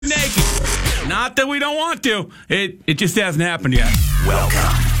Not that we don't want to. It just hasn't happened yet.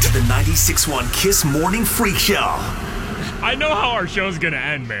 Welcome to the 96.1 Kiss Morning Freak Show. I know how our show's going to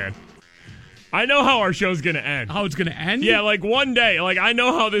end, man. I know how our show's going to end. How it's going to end? Yeah, like one day, like I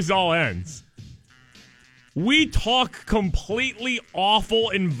know how this all ends. We talk completely awful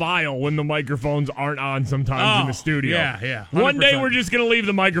and vile when the microphones aren't on sometimes in the studio. Yeah. 100%. One day we're just going to leave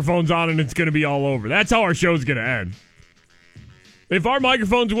the microphones on and it's going to be all over. That's how our show's going to end. If our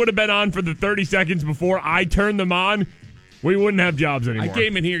microphones would have been on for the 30 seconds before I turned them on, we wouldn't have jobs anymore. I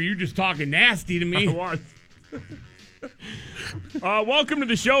came in here, you're just talking nasty to me. I was. Welcome to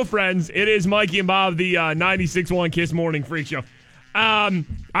the show, friends. It is Mikey and Bob, the 96.1 Kiss Morning Freak Show.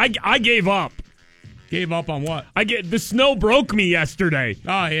 I gave up. Gave up on what? The snow broke me yesterday.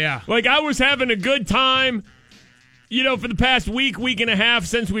 Oh, yeah. Like, I was having a good time, for the past week and a half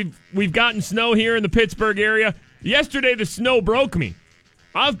since we've gotten snow here in the Pittsburgh area. Yesterday, the snow broke me.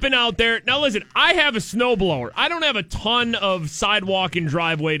 I've been out there. Now, listen, I have a snowblower. I don't have a ton of sidewalk and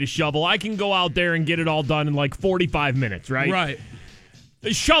driveway to shovel. I can go out there and get it all done in like 45 minutes, right? Right.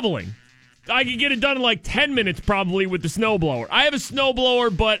 Shoveling. I could get it done in like 10 minutes probably with the snowblower. I have a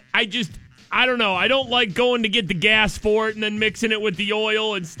snowblower, but I don't know. I don't like going to get the gas for it and then mixing it with the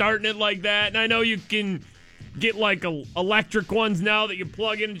oil and starting it like that. And I know you can get like electric ones now that you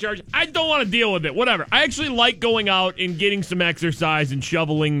plug in and charge. I don't want to deal with it. Whatever. I actually like going out and getting some exercise and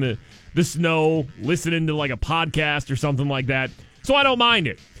shoveling the snow, listening to like a podcast or something like that. So I don't mind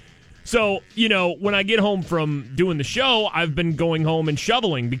it. So, when I get home from doing the show, I've been going home and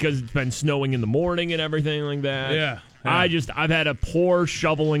shoveling because it's been snowing in the morning and everything like that. Yeah. I've had a poor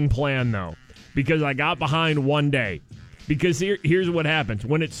shoveling plan, though, because I got behind one day. Because here's what happens.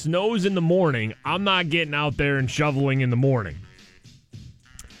 When it snows in the morning, I'm not getting out there and shoveling in the morning.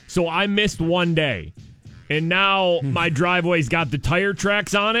 So I missed one day. And now my driveway's got the tire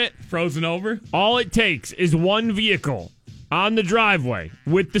tracks on it. Frozen over? All it takes is one vehicle on the driveway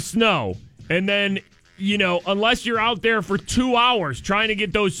with the snow. And then, unless you're out there for 2 hours trying to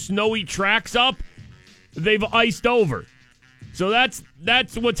get those snowy tracks up, they've iced over. So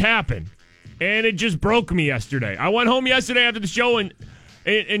that's what's happened. And it just broke me yesterday. I went home yesterday after the show and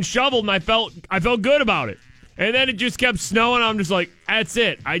shoveled, and I felt good about it. And then it just kept snowing. I'm just like, that's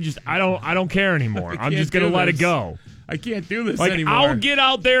it. I don't care anymore. I'm just gonna let it go. I can't do this like, anymore. I'll get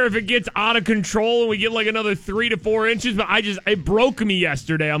out there if it gets out of control and we get like another 3 to 4 inches. But it broke me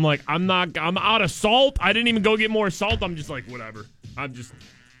yesterday. I'm like, I'm out of salt. I didn't even go get more salt. I'm just like, whatever.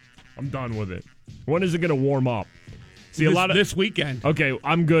 I'm done with it. When is it gonna warm up? See, this weekend. Okay,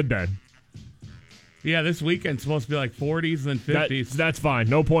 I'm good then. Yeah, this weekend's supposed to be like 40s and 50s. That's fine.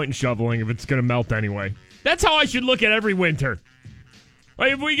 No point in shoveling if it's going to melt anyway. That's how I should look at every winter.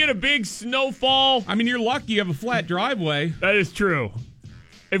 Like, if we get a big snowfall... I mean, you're lucky you have a flat driveway. That is true.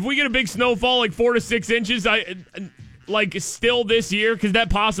 If we get a big snowfall, like 4 to 6 inches, still this year, because that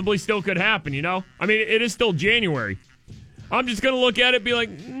possibly still could happen, I mean, it is still January. I'm just going to look at it and be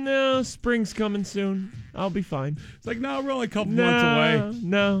like, no, spring's coming soon. I'll be fine. It's like, no, we're only a couple months away.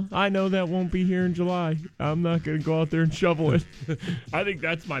 No, I know that won't be here in July. I'm not going to go out there and shovel it. I think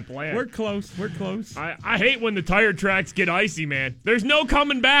that's my plan. We're close. I hate when the tire tracks get icy, man. There's no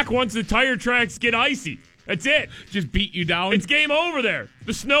coming back once the tire tracks get icy. That's it. Just beat you down. It's game over there.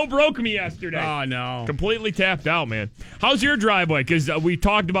 The snow broke me yesterday. Oh, no. Completely tapped out, man. How's your driveway? Because we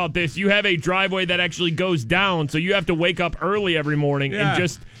talked about this. You have a driveway that actually goes down, so you have to wake up early every morning and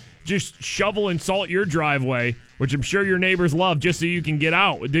just shovel and salt your driveway, which I'm sure your neighbors love, just so you can get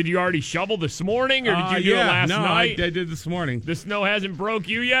out. Did you already shovel this morning, or did you do it last night? I did this morning. The snow hasn't broke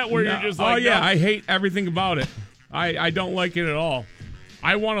you yet, where you're just like... Oh, yeah, I hate everything about it. I don't like it at all.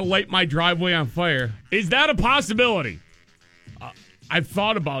 I want to light my driveway on fire. Is that a possibility? I've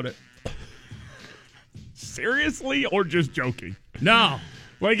thought about it. Seriously, or just joking? No.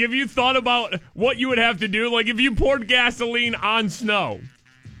 Like, if you thought about what you would have to do, like if you poured gasoline on snow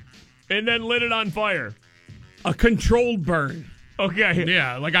and then lit it on fire. A controlled burn. Okay.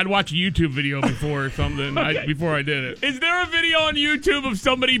 Yeah, like I'd watch a YouTube video before or something before I did it. Is there a video on YouTube of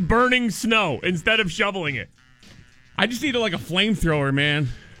somebody burning snow instead of shoveling it? I just need a flamethrower, man.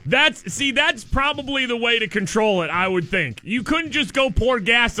 That's probably the way to control it, I would think. You couldn't just go pour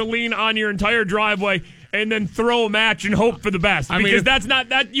gasoline on your entire driveway and then throw a match and hope for the best. Because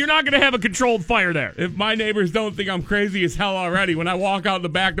you're not going to have a controlled fire there. If my neighbors don't think I'm crazy as hell already, when I walk out the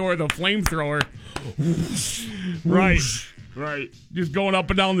back door with a flamethrower, right, just going up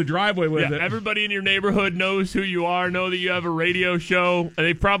and down the driveway with it. Everybody in your neighborhood knows who you are, know that you have a radio show.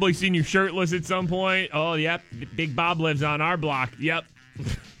 They've probably seen you shirtless at some point. Oh, yep, Big Bob lives on our block. Yep.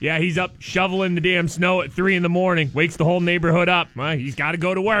 Yeah, he's up shoveling the damn snow at 3 in the morning. Wakes the whole neighborhood up. Well, he's got to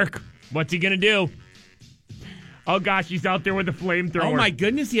go to work. What's he going to do? Oh, gosh, he's out there with a flamethrower. Oh, my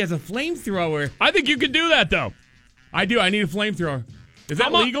goodness, he has a flamethrower. I think you could do that, though. I do. I need a flamethrower. Is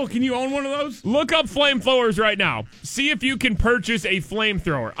that legal? Can you own one of those? Look up flamethrowers right now. See if you can purchase a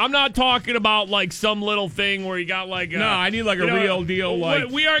flamethrower. I'm not talking about like some little thing where you got like a... No, I need like a real deal. Like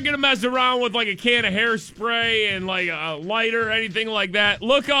we aren't going to mess around with like a can of hairspray and like a lighter or anything like that.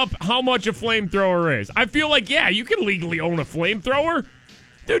 Look up how much a flamethrower is. I feel like, yeah, you can legally own a flamethrower.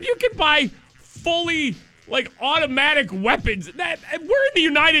 Dude, you can buy fully... like automatic weapons. We're in the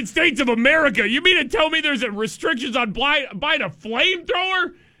United States of America. You mean to tell me there's restrictions on buying a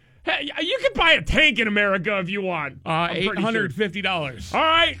flamethrower? Hey, you can buy a tank in America if you want. $850. Sure. All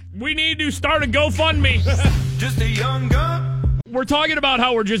right, we need to start a GoFundMe. Just a young gun. We're talking about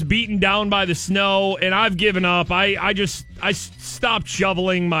how we're just beaten down by the snow, and I've given up. I stopped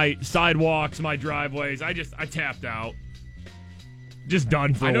shoveling my sidewalks, my driveways. I tapped out. Just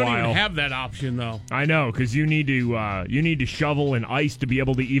done for a while. I don't even have that option though. I know, because you need to shovel and ice to be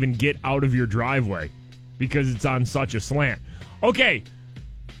able to even get out of your driveway because it's on such a slant. Okay,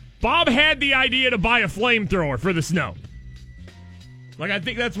 Bob had the idea to buy a flamethrower for the snow. Like, I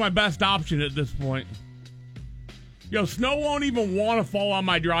think that's my best option at this point. Yo, snow won't even want to fall on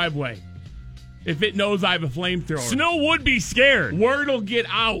my driveway if it knows I have a flamethrower. Snow would be scared. Word'll get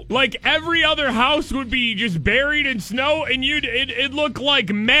out. Like every other house would be just buried in snow, and it'd look like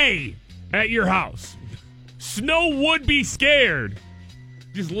May at your house. Snow would be scared.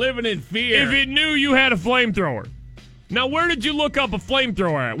 Just living in fear. If it knew you had a flamethrower. Now, where did you look up a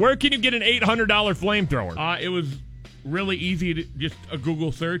flamethrower at? Where can you get an $800 flamethrower? It was really easy to just a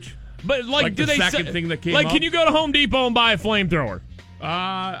Google search. But like do the they second thing that came up? can you go to Home Depot and buy a flamethrower?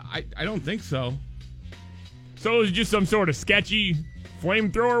 I don't think so. So it was just some sort of sketchy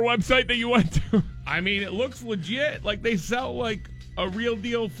flamethrower website that you went to? I mean, it looks legit. Like they sell like a real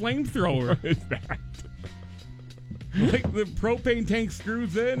deal flamethrower. What is that? Like the propane tank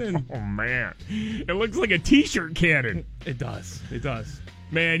screws in and... Oh, man. It looks like a T-shirt cannon. It does. It does.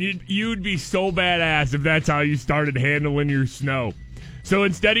 Man, you'd be so badass if that's how you started handling your snow. So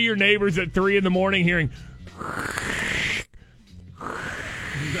instead of your neighbors at 3 in the morning hearing...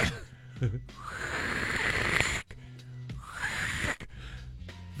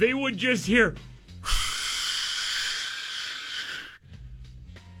 they would just hear...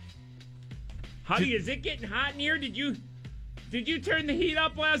 Honey, is it getting hot in here? Did you turn the heat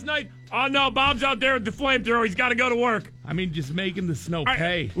up last night? Oh, no, Bob's out there with the flamethrower. He's got to go to work. I mean, just making the snow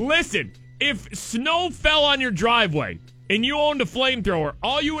pay. Listen, if snow fell on your driveway and you owned a flamethrower,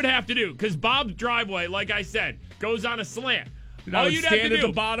 all you would have to do, because Bob's driveway, like I said, goes on a slant. All you'd have to do at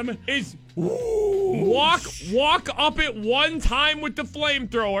the bottom is walk up it one time with the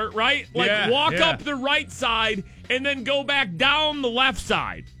flamethrower, right? Like walk up the right side and then go back down the left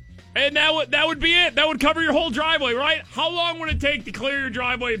side. And that would be it. That would cover your whole driveway, right? How long would it take to clear your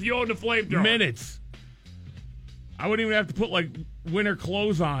driveway if you owned a flamethrower? Minutes. I wouldn't even have to put like winter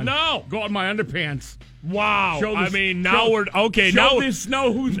clothes on. No. Go out in my underpants. Wow. Now this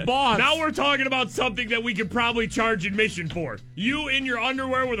snow who's boss. Now we're talking about something that we could probably charge admission for. You in your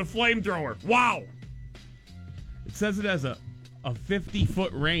underwear with a flamethrower. Wow. It says it has a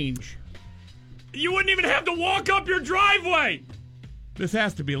 50-foot range. You wouldn't even have to walk up your driveway. This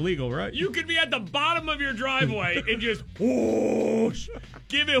has to be illegal, right? You could be at the bottom of your driveway and just whoosh,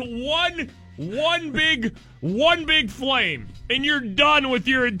 give it one big flame, and you're done with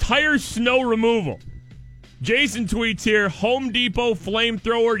your entire snow removal. Jason tweets here, Home Depot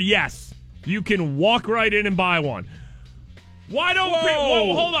flamethrower, yes. You can walk right in and buy one. Why don't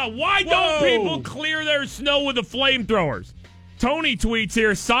hold on. Why don't people clear their snow with the flamethrowers? Tony tweets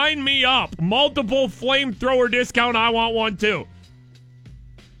here, sign me up. Multiple flamethrower discount, I want one too.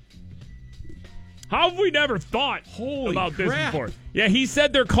 How have we never thought about this before? Yeah, he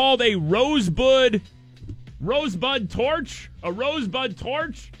said they're called a rosebud torch? A rosebud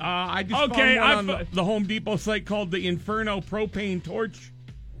torch? I just found one on the Home Depot site called the Inferno Propane Torch.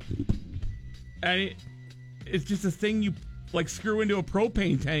 And it's just a thing you like screw into a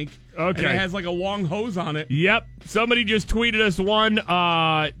propane tank. Okay. And it has like a long hose on it. Yep. Somebody just tweeted us one,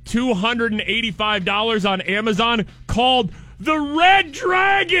 $285 on Amazon called the Red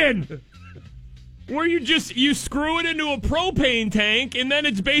Dragon. Where you screw it into a propane tank, and then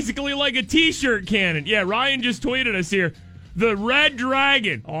it's basically like a T-shirt cannon. Yeah, Ryan just tweeted us here. The Red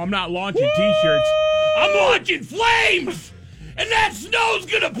Dragon. Oh, I'm not launching T-shirts. I'm launching flames! and that snow's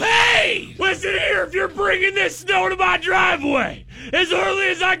gonna pay! Listen here, if you're bringing this snow to my driveway, as early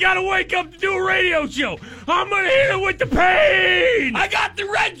as I gotta wake up to do a radio show, I'm gonna hit it with the pain! I got the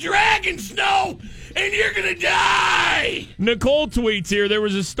Red Dragon snow, and you're gonna die! Nicole tweets here, there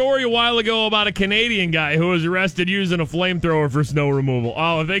was a story a while ago about a Canadian guy who was arrested using a flamethrower for snow removal.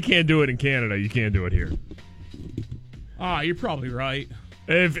 Oh, if they can't do it in Canada, you can't do it here. You're probably right.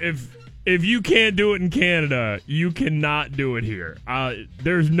 If you can't do it in Canada, you cannot do it here.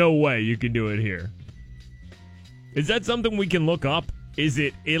 There's no way you can do it here. Is that something we can look up? Is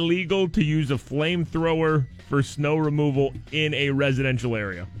it illegal to use a flamethrower for snow removal in a residential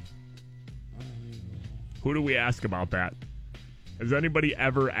area? Who do we ask about that? Has anybody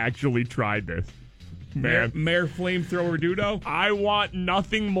ever actually tried this? Man, Mayor Flamethrower Dudo? I want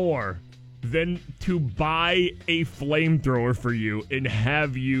nothing more than to buy a flamethrower for you and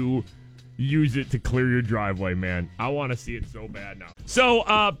have you use it to clear your driveway, man. I want to see it so bad now.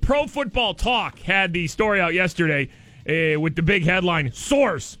 So, Pro Football Talk had the story out yesterday with the big headline,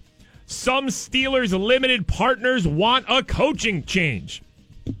 Source, some Steelers limited partners want a coaching change.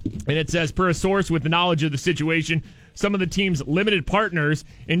 And it says, per a source with the knowledge of the situation, some of the team's limited partners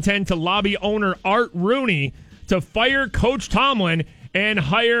intend to lobby owner Art Rooney to fire Coach Tomlin and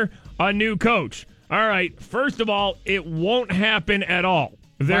hire a new coach. All right, first of all, it won't happen at all.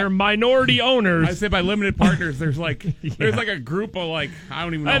 They're minority owners. I say by limited partners, there's like there's like a group of I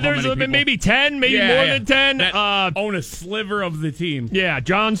don't even know how many people. Maybe 10, maybe more than 10. That own a sliver of the team. Yeah,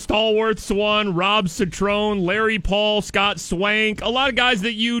 John Stallworth's one, Rob Citrone, Larry Paul, Scott Swank, a lot of guys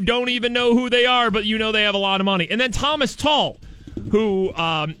that you don't even know who they are, but you know they have a lot of money. And then Thomas Tull, who,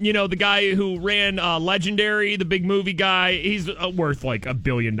 the guy who ran Legendary, the big movie guy, he's worth like $1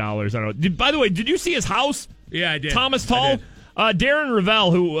 billion. I don't know. By the way, did you see his house? Yeah, I did. Thomas Tull? Darren Ravel,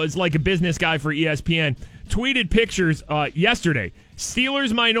 who was like a business guy for ESPN, tweeted pictures yesterday.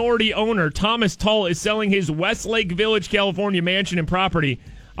 Steelers minority owner Thomas Tull is selling his Westlake Village, California mansion and property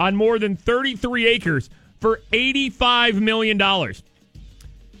on more than 33 acres for $85 million.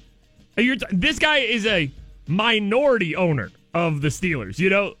 This guy is a minority owner of the Steelers, you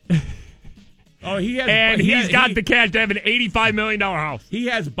know? Oh, he's got the cash to have an $85 million house. He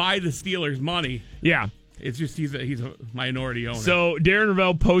has by the Steelers money. Yeah. It's just he's a minority owner. So Darren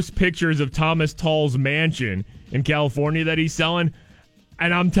Ravel posts pictures of Thomas Tull's mansion in California that he's selling,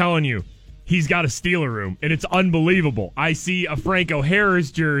 and I'm telling you, he's got a Steeler room, and it's unbelievable. I see a Franco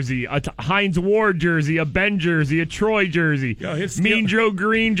Harris jersey, a Hines Ward jersey, a Ben jersey, a Troy jersey, Mean Joe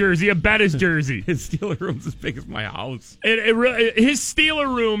Green jersey, a Bettis jersey. His Steeler room's as big as my house. His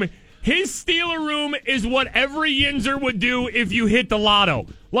Steeler room is what every Yinzer would do if you hit the lotto.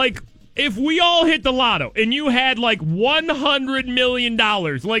 Like, if we all hit the lotto and you had like $100 million,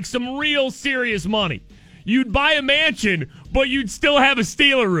 like some real serious money, you'd buy a mansion, but you'd still have a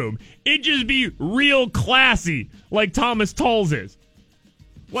Steeler room. It'd just be real classy, like Thomas Tull's is.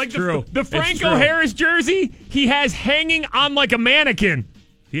 Like the Franco Harris jersey, he has hanging on like a mannequin.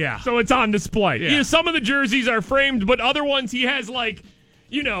 Yeah. So it's on display. Yeah. Some of the jerseys are framed, but other ones he has like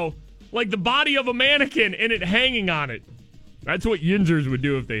the body of a mannequin and it hanging on it. That's what Yinzers would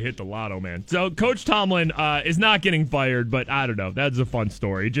do if they hit the lotto, man. So Coach Tomlin is not getting fired, but I don't know. That's a fun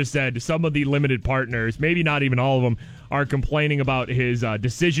story. He just said some of the limited partners, maybe not even all of them, are complaining about his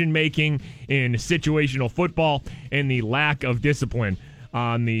decision-making in situational football and the lack of discipline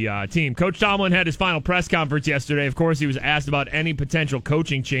on the team. Coach Tomlin had his final press conference yesterday. Of course, he was asked about any potential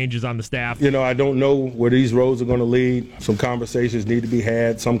coaching changes on the staff. I don't know where these roads are going to lead. Some conversations need to be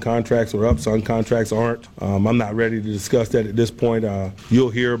had. Some contracts are up, some contracts aren't. I'm not ready to discuss that at this point. You'll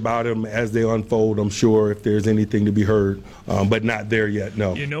hear about them as they unfold, I'm sure, if there's anything to be heard, but not there yet,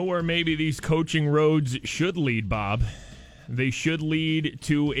 no. You know where maybe these coaching roads should lead, Bob? They should lead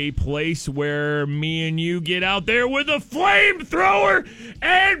to a place where me and you get out there with a flamethrower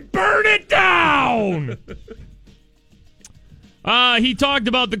and burn it down. He talked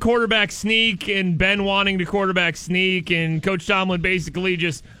about the quarterback sneak and Ben wanting to quarterback sneak, and Coach Tomlin basically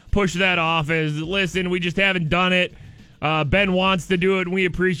just pushed that off as, listen, we just haven't done it. Ben wants to do it, and we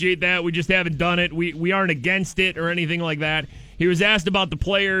appreciate that. We just haven't done it. We aren't against it or anything like that. He was asked about the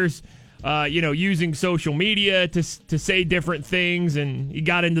players using social media to say different things, and he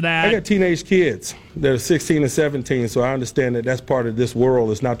got into that. I got teenage kids that are 16 and 17, so I understand that that's part of this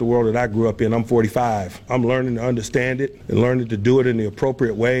world. It's not the world that I grew up in. I'm 45. I'm learning to understand it and learning to do it in the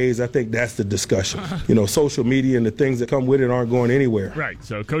appropriate ways. I think that's the discussion. Social media and the things that come with it aren't going anywhere. Right,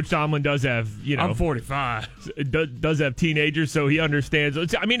 so Coach Tomlin does have, I'm 45. Does have teenagers, so he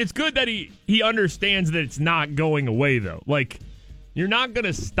understands. I mean, it's good that he understands that it's not going away, though. Like, you're not going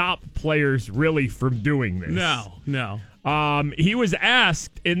to stop players really from doing this. No. He was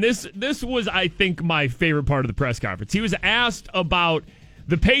asked, and this was, I think, my favorite part of the press conference. He was asked about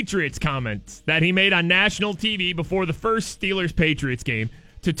the Patriots comments that he made on national TV before the first Steelers-Patriots game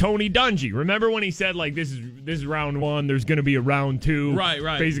to Tony Dungy. Remember when he said, like, this is round one, there's going to be a round two. Right.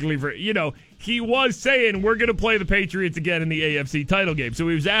 Basically, he was saying we're going to play the Patriots again in the AFC title game. So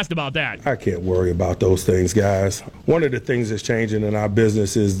he was asked about that. I can't worry about those things, guys. One of the things that's changing in our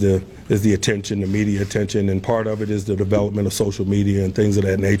business is the attention, the media attention, and part of it is the development of social media and things of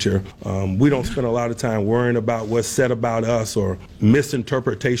that nature. We don't spend a lot of time worrying about what's said about us or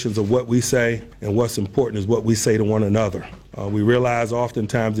misinterpretations of what we say, and what's important is what we say to one another. We realize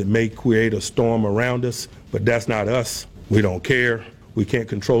oftentimes it may create a storm around us, but that's not us. We don't care. We can't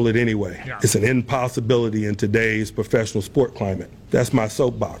control it anyway. Yeah. It's an impossibility in today's professional sport climate. That's my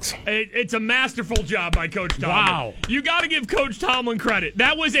soapbox. It's a masterful job by Coach Tomlin. Wow. You got to give Coach Tomlin credit.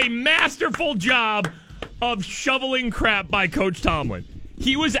 That was a masterful job of shoveling crap by Coach Tomlin.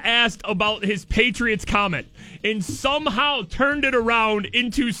 He was asked about his Patriots comment and somehow turned it around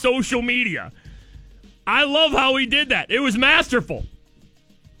into social media. I love how he did that. It was masterful.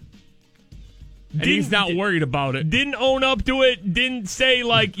 And he's not worried about it. Didn't own up to it. Didn't say,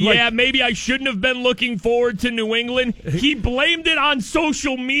 maybe I shouldn't have been looking forward to New England. He blamed it on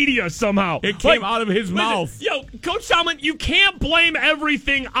social media somehow. It came out of his mouth. Yo, Coach Tomlin, you can't blame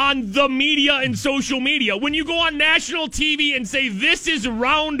everything on the media and social media. When you go on national TV and say, this is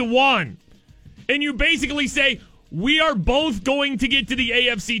round one, and you basically say, we are both going to get to the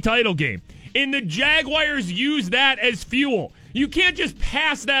AFC title game, and the Jaguars use that as fuel. You can't just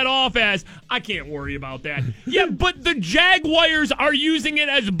pass that off as, I can't worry about that. Yeah, but the Jaguars are using it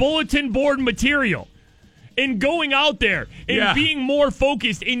as bulletin board material and going out there and being more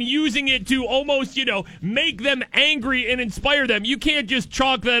focused and using it to almost, make them angry and inspire them. You can't just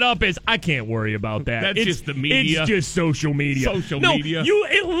chalk that up as, I can't worry about that. That's just the media. It's just social media. Media.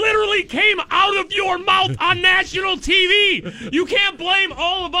 It literally came out of your mouth on national TV. You can't blame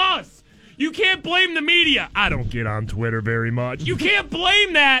all of us. You can't blame the media. I don't get on Twitter very much. You can't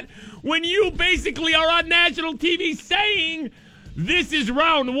blame that when you basically are on national TV saying this is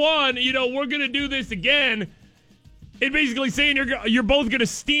round one, we're going to do this again. And basically saying you're both going to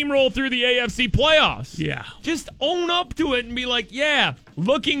steamroll through the AFC playoffs. Yeah. Just own up to it and be like, yeah,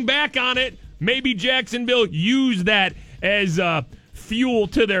 looking back on it, maybe Jacksonville used that as fuel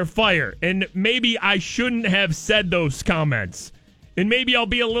to their fire. And maybe I shouldn't have said those comments. And maybe I'll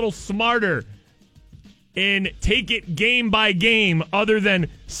be a little smarter and take it game by game other than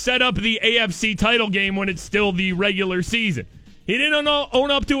set up the AFC title game when it's still the regular season. He didn't own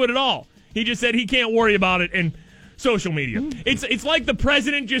up to it at all. He just said he can't worry about it in social media. It's like the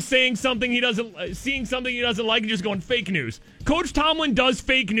president just saying something seeing something he doesn't like and just going fake news. Coach Tomlin does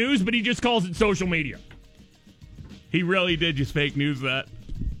fake news, but he just calls it social media. He really did just fake news that.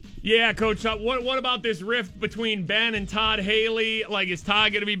 Yeah, Coach, what about this rift between Ben and Todd Haley? Like, is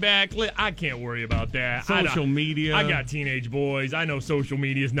Todd going to be back? I can't worry about that. Social media. I got teenage boys. I know social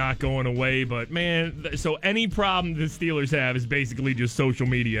media is not going away, but, man, so any problem the Steelers have is basically just social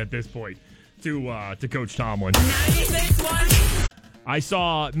media at this point to Coach Tomlin. 96.1. I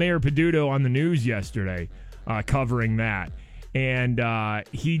saw Mayor Peduto on the news yesterday covering that. And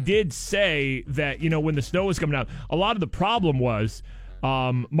he did say that, when the snow was coming out, a lot of the problem was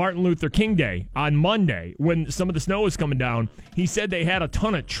Martin Luther King Day on Monday, when some of the snow was coming down, he said they had a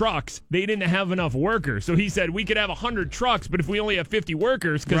ton of trucks. They didn't have enough workers. So he said we could have 100 trucks, but if we only have 50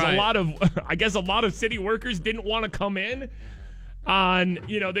 workers, because a lot of city workers didn't want to come in on,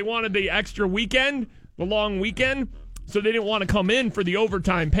 they wanted the extra weekend, the long weekend. So they didn't want to come in for the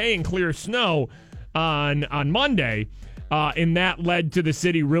overtime pay and clear snow on Monday. And that led to the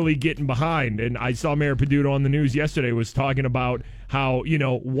city really getting behind. And I saw Mayor Peduto on the news yesterday was talking about how,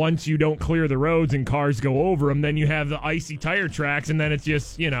 once you don't clear the roads and cars go over them, then you have the icy tire tracks, and then it's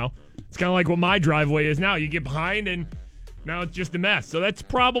just, it's kind of like what my driveway is now. You get behind, and now it's just a mess. So that's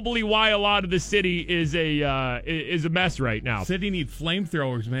probably why a lot of the city is a mess right now. City needs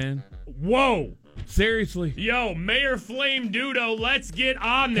flamethrowers, man. Whoa. Seriously. Yo, Mayor Flame Dudo, let's get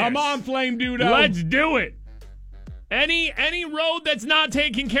on this. Come on, Flame Dudo. Let's do it. Any road that's not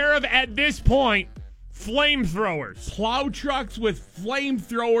taken care of at this point, flamethrowers. Plow trucks with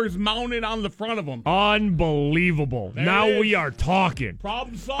flamethrowers mounted on the front of them. Unbelievable. Now we are talking.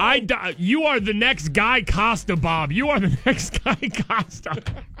 Problem solved. You are the next Guy Costa, Bob. You are the next Guy Costa.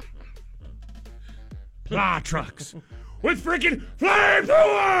 Plow trucks with freaking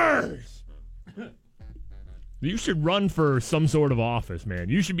flamethrowers. You should run for some sort of office, man.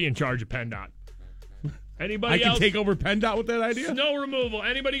 You should be in charge of PennDOT. Anybody I else? can take over PennDOT with that idea. Snow removal.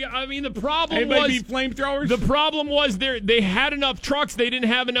 Anybody? I mean, the problem Anybody was be flamethrowers. The problem was they had enough trucks. They didn't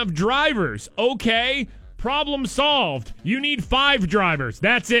have enough drivers. Okay, problem solved. You need 5 drivers.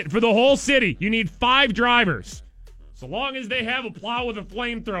 That's it for the whole city. You need 5 drivers. So long as they have a plow with a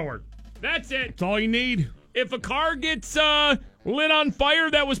flamethrower. That's it. That's all you need. If a car gets lit on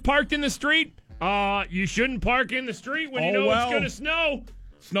fire that was parked in the street, you shouldn't park in the street when you know it's going to snow.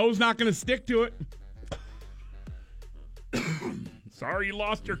 Snow's not going to stick to it. Sorry you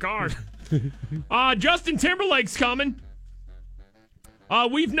lost your car. Justin Timberlake's coming.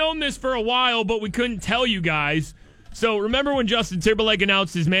 We've known this for a while, but we couldn't tell you guys. So remember when Justin Timberlake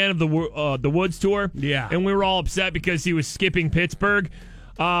announced his Man of the Woods tour? Yeah. And we were all upset because he was skipping Pittsburgh.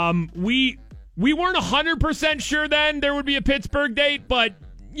 We weren't 100% sure then there would be a Pittsburgh date, but,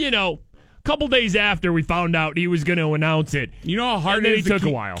 a couple days after we found out he was going to announce it. You know how hard it is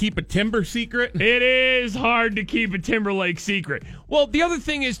to keep a Timber secret? It is hard to keep a Timberlake secret. Well, the other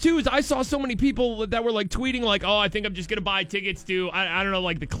thing is, too, is I saw so many people that were, tweeting, I think I'm just going to buy tickets to, I don't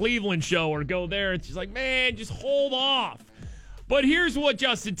know, the Cleveland show or go there. It's just man, just hold off. But here's what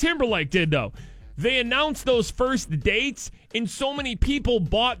Justin Timberlake did, though. They announced those first dates, and so many people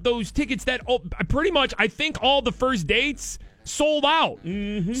bought those tickets that pretty much, I think all the first dates sold out.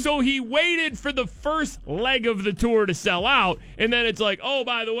 Mm-hmm. So he waited for the first leg of the tour to sell out, and then it's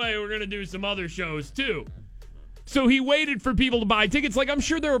by the way, we're going to do some other shows too. So he waited for people to buy tickets. I'm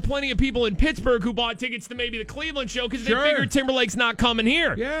sure there were plenty of people in Pittsburgh who bought tickets to maybe the Cleveland show because they figured Timberlake's not coming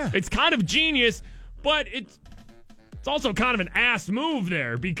here. Yeah. It's kind of genius, but it's also kind of an ass move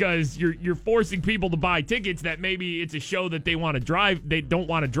there because you're forcing people to buy tickets that maybe it's a show that they don't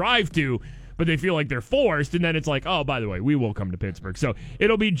want to drive to, but they feel like they're forced, and then it's by the way, we will come to Pittsburgh. So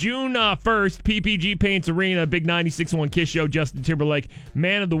it'll be June 1st, PPG Paints Arena, big 96.1 Kiss show, Justin Timberlake,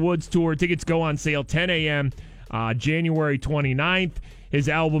 Man of the Woods tour. Tickets go on sale 10 a.m. January 29th. His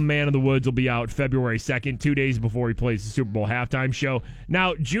album, Man of the Woods, will be out February 2nd, 2 days before he plays the Super Bowl halftime show.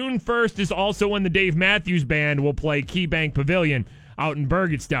 Now, June 1st is also when the Dave Matthews Band will play KeyBank Pavilion out in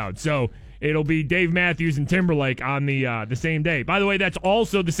Burgettstown. So it'll be Dave Matthews and Timberlake on the same day. By the way, that's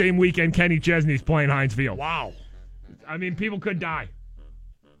also the same weekend Kenny Chesney's playing Heinz Field. Wow. I mean, people could die.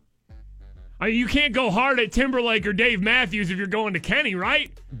 I mean, you can't go hard at Timberlake or Dave Matthews if you're going to Kenny,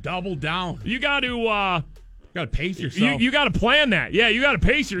 right? Double down. You got to... got to pace yourself. You got to plan that. Yeah, you got to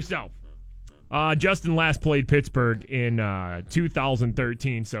pace yourself. Justin last played Pittsburgh in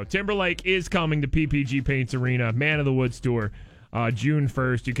 2013. So Timberlake is coming to PPG Paints Arena, Man of the Woods tour, June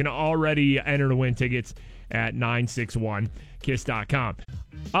 1st. You can already enter to win tickets at 961kiss.com.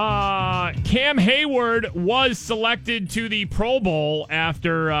 Cam Hayward was selected to the Pro Bowl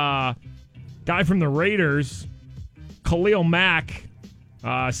after guy from the Raiders, Khalil Mack,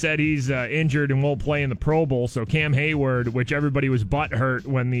 said he's injured and won't play in the Pro Bowl. So Cam Hayward, which everybody was butthurt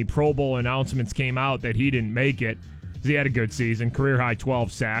when the Pro Bowl announcements came out that he didn't make it, because he had a good season, career high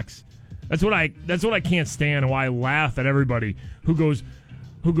 12 sacks. That's what I can't stand, and why I laugh at everybody who goes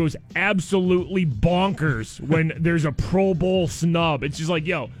absolutely bonkers when there's a Pro Bowl snub. It's just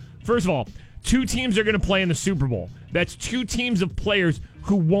first of all, 2 teams are going to play in the Super Bowl. That's 2 teams of players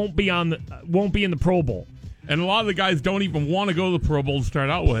who won't be in the Pro Bowl. And a lot of the guys don't even want to go to the Pro Bowl to start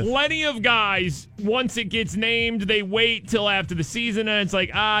out with. Plenty of guys, once it gets named, they wait till after the season, and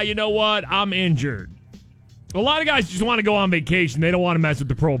it's you know what? I'm injured. A lot of guys just want to go on vacation. They don't want to mess with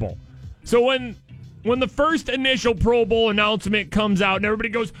the Pro Bowl. So when the first initial Pro Bowl announcement comes out and everybody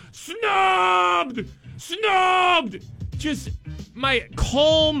goes, snubbed! Just,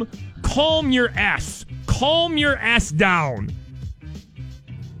 calm your ass. Calm your ass down.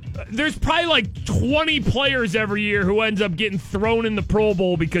 There's probably 20 players every year who ends up getting thrown in the Pro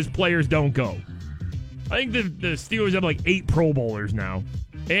Bowl because players don't go. I think the Steelers have 8 Pro Bowlers now.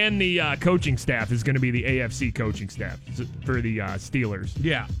 And the coaching staff is going to be the AFC coaching staff for the Steelers.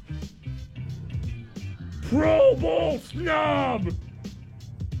 Yeah. Pro Bowl snub!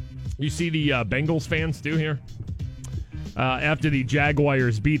 You see the Bengals fans too here? After the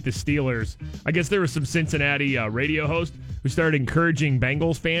Jaguars beat the Steelers, I guess there was some Cincinnati radio host who started encouraging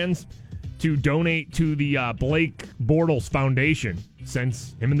Bengals fans to donate to the Blake Bortles Foundation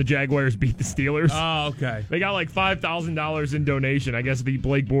since him and the Jaguars beat the Steelers. Oh, okay. They got $5,000 in donation. I guess the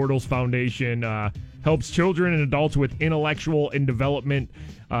Blake Bortles Foundation helps children and adults with intellectual and development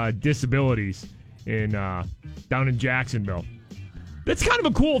disabilities down in Jacksonville. That's kind of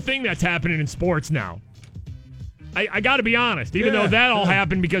a cool thing that's happening in sports now. I got to be honest, even though that all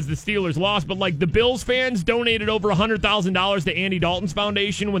happened because the Steelers lost, but the Bills fans donated over $100,000 to Andy Dalton's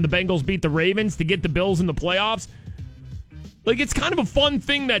foundation when the Bengals beat the Ravens to get the Bills in the playoffs. It's kind of a fun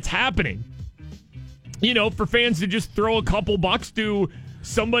thing that's happening. for fans to just throw a couple bucks to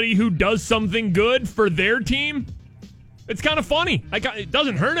somebody who does something good for their team. It's kind of funny. It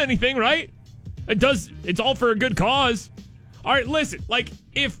doesn't hurt anything, right? It's all for a good cause. All right, listen,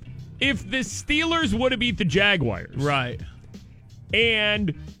 if the Steelers would have beat the Jaguars. Right.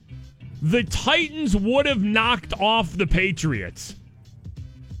 And the Titans would have knocked off the Patriots.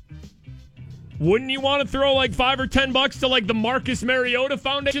 Wouldn't you want to throw $5 or $10 to the Marcus Mariota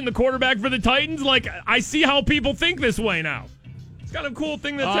Foundation, the quarterback for the Titans? I see how people think this way now. It's kind of a cool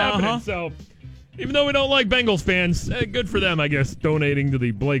thing that's happening. So, even though we don't like Bengals fans, good for them, I guess, donating to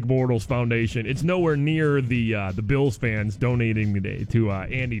the Blake Bortles Foundation. It's nowhere near the Bills fans donating to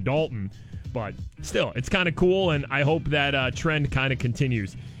Andy Dalton, but still, it's kind of cool, and I hope that trend kind of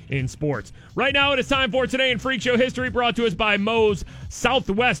continues in sports. Right now, it is time for Today in Freak Show History, brought to us by Moe's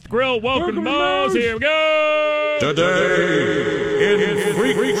Southwest Grill. Welcome to Moe's. Here we go. Today in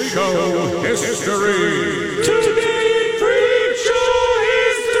Freak Show History. Today in Freak Show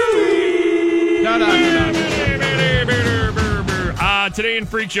History. Today in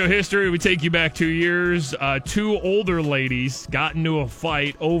Freak Show History, we take you back 2 years. Two older ladies got into a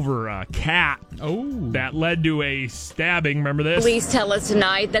fight over a cat. Oh. That led to a stabbing. Remember this? Police tell us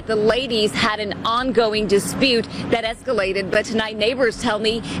tonight that the ladies had an ongoing dispute that escalated, but tonight neighbors tell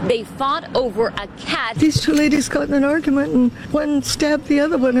me they fought over a cat. These two ladies got in an argument and one stabbed the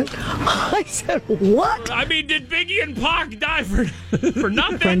other one, and I said, what? I mean, did Biggie and Pac die for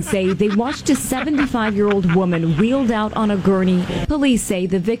nothing? Friends say they watched a 75-year-old woman wheeled out on a gurney. Police say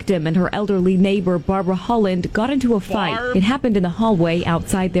the victim and her elderly neighbor, Barbara Holland, got into a fight. Barb? It happened in the hallway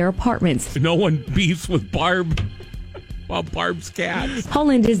outside their apartments. No one beefs with Barb while Barb's cat.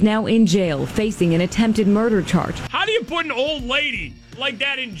 Holland is now in jail, facing an attempted murder charge. How do you put an old lady like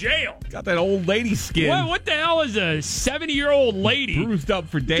that in jail? Got that old lady skin. What the hell is a 70-year-old lady Bruised up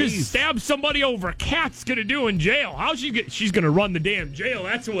for days. just stab somebody over a cat's gonna do in jail? She's gonna run the damn jail.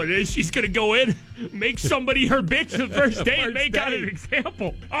 That's what it is. She's gonna go in, make somebody her bitch the first day, and make out an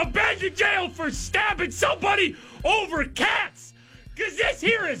example. I've been to jail for stabbing somebody over cats, because this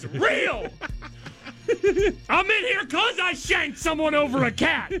here is real. I'm in here because I shanked someone over a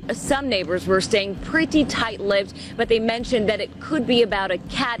cat. Some neighbors were staying pretty tight-lipped, but they mentioned that it could be about a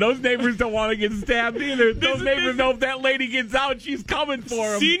cat. Those neighbors don't want to get stabbed either. Those neighbors know if that lady gets out, she's coming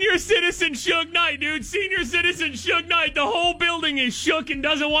for them. Senior citizen Suge Knight, dude. Senior citizen Suge Knight. The whole building is shook and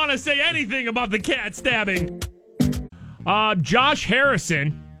doesn't want to say anything about the cat stabbing. Josh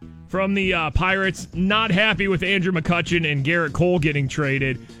Harrison from the Pirates, not happy with Andrew McCutchen and Garrett Cole getting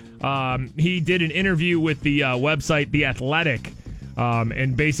traded. He did an interview with the website The Athletic,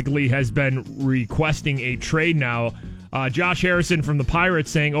 and basically has been requesting a trade now. Josh Harrison from the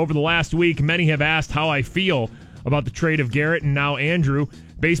Pirates saying, over the last week, many have asked how I feel about the trade of Garrett and now Andrew.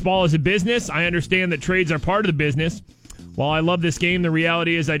 Baseball is a business. I understand that trades are part of the business. While I love this game, the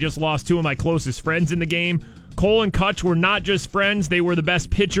reality is I just lost two of my closest friends in the game. Cole and Kutch were not just friends. They were the best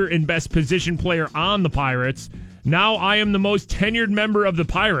pitcher and best position player on the Pirates. Now I am the most tenured member of the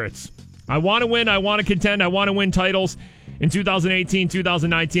Pirates. I want to win. I want to contend. I want to win titles in 2018,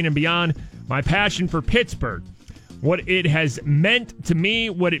 2019, and beyond. My passion for Pittsburgh, what it has meant to me,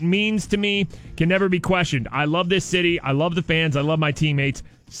 what it means to me, can never be questioned. I love this city. I love the fans. I love my teammates.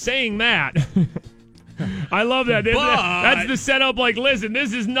 Saying that, I love that. That's the setup. Listen,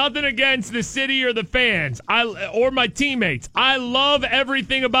 this is nothing against the city or the fans or my teammates. I love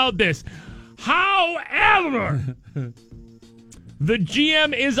everything about this. However, the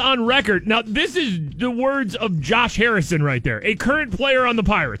GM is on record. Now, this is the words of Josh Harrison right there, a current player on the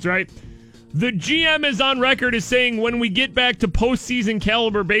Pirates, right? The GM is on record as saying, when we get back to postseason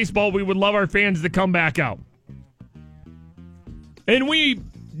caliber baseball, we would love our fans to come back out. And we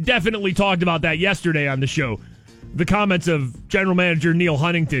definitely talked about that yesterday on the show. The comments of general manager Neil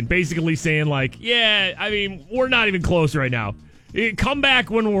Huntington basically saying, we're not even close right now. Come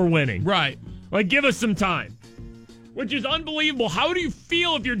back when we're winning. Right. Give us some time. Which is unbelievable. How do you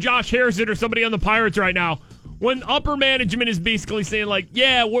feel if you're Josh Harrison or somebody on the Pirates right now when upper management is basically saying,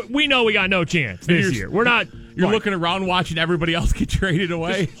 we know we got no chance this year. We're not... You're looking around watching everybody else get traded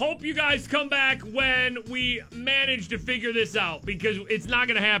away. Just hope you guys come back when we manage to figure this out, because it's not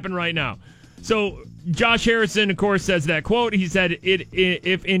going to happen right now. So Josh Harrison, of course, says that quote. He said,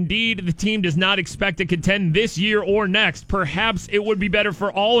 if indeed the team does not expect to contend this year or next, perhaps it would be better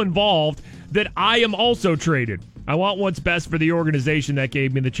for all involved that I am also traded. I want what's best for the organization that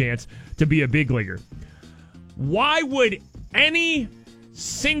gave me the chance to be a big leaguer. Why would any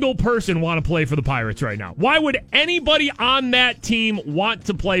single person want to play for the Pirates right now? Why would anybody on that team want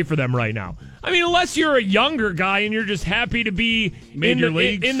to play for them right now? I mean, unless you're a younger guy and you're just happy to be in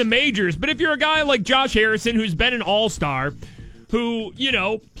the majors. But if you're a guy like Josh Harrison, who's been an all-star, who,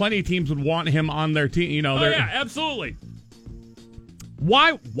 plenty of teams would want him on their team. Yeah, absolutely.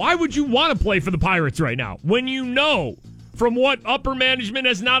 Why would you want to play for the Pirates right now when you know from what upper management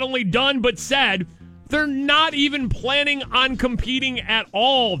has not only done but said they're not even planning on competing at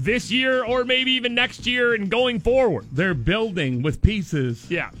all this year or maybe even next year and going forward? They're building with pieces.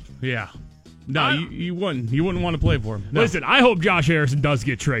 Yeah. Yeah. No, you wouldn't. You wouldn't want to play for him. No. Listen, I hope Josh Harrison does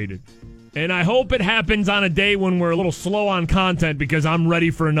get traded. And I hope it happens on a day when we're a little slow on content because I'm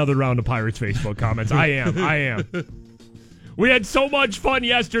ready for another round of Pirates Facebook comments. I am. We had so much fun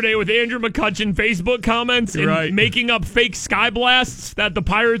yesterday with Andrew McCutcheon Facebook comments and making up fake sky blasts that the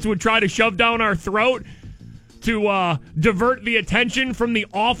Pirates would try to shove down our throat to divert the attention from the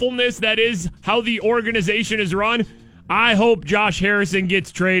awfulness that is how the organization is run. I hope Josh Harrison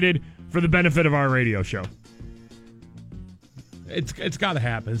gets traded for the benefit of our radio show. It's got to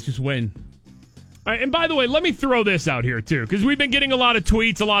happen. It's just win. All right, and by the way, let me throw this out here, too, because we've been getting a lot of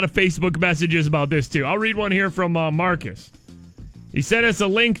tweets, a lot of Facebook messages about this, too. I'll read one here from Marcus. He sent us a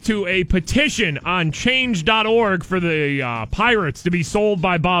link to a petition on change.org for the Pirates to be sold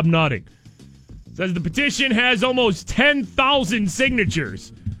by Bob Nutting. Says the petition has almost 10,000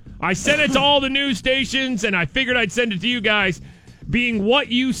 signatures. I sent it to all the news stations, and I figured I'd send it to you guys, being what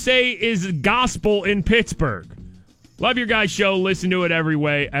you say is gospel in Pittsburgh. Love your guys' show. Listen to it every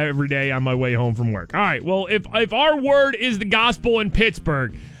day on my way home from work. All right, well, if our word is the gospel in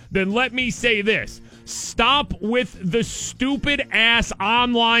Pittsburgh, then let me say this. Stop with the stupid-ass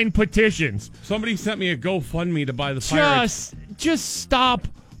online petitions. Somebody sent me a GoFundMe to buy the Pirates. Just stop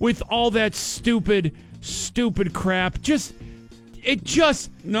with all that stupid crap.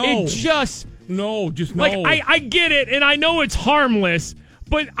 No. Like, I get it, and I know it's harmless,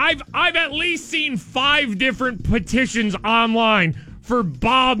 but I've at least seen 5 different petitions online for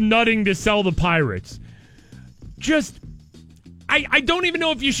Bob Nutting to sell the Pirates. I don't even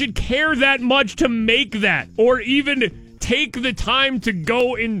know if you should care that much to make that or even take the time to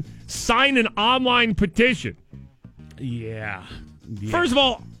go and sign an online petition. Yeah. First of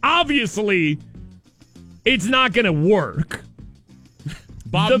all, obviously, it's not going to work.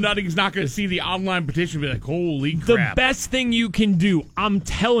 Bob Nutting's not going to see the online petition and be like, holy crap. The best thing you can do, I'm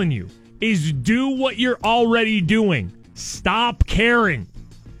telling you, is do what you're already doing. Stop caring.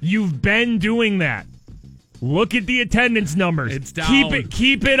 You've been doing that. Look at the attendance numbers. It's down.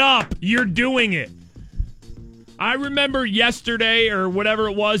 Keep it up. You're doing it. I remember yesterday or whatever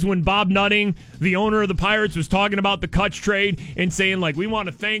it was when Bob Nutting, the owner of the Pirates, was talking about the Kutch trade and saying, like, we want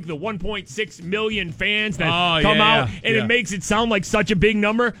to thank the 1.6 million fans that come out, and it makes it sound like such a big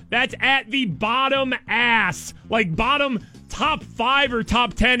number. That's at the bottom ass. Like, bottom top 5 or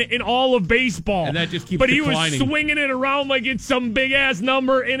top 10 in all of baseball. And that just keeps declining. declining. He was swinging it around like it's some big-ass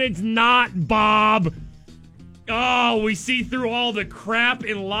number, and it's not, Bob. Oh, we see through all the crap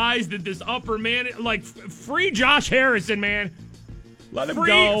and lies that this upper man... Like, free Josh Harrison, man. Let him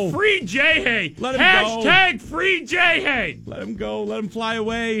go. Free J-Hay. Let him go. # free J-Hay. Let him go. Let him fly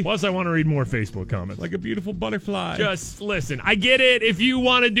away. Plus, I want to read more Facebook comments. Like a beautiful butterfly. Just listen. I get it. If you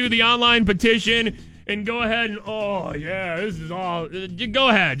want to do the online petition and go ahead and, this is all... Go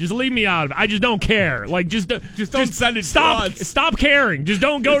ahead. Just leave me out of it. I just don't care. Like, just don't send it to us. Stop caring. Just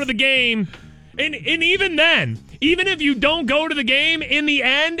don't go to the game. And even then, even if you don't go to the game, in the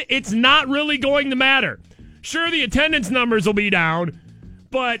end, it's not really going to matter. Sure, the attendance numbers will be down,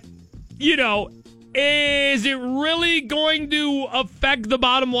 but, is it really going to affect the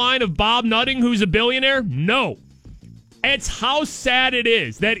bottom line of Bob Nutting, who's a billionaire? No. It's how sad it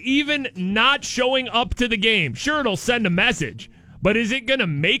is that even not showing up to the game, sure, it'll send a message, but is it going to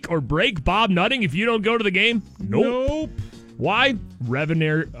make or break Bob Nutting if you don't go to the game? Nope. Why?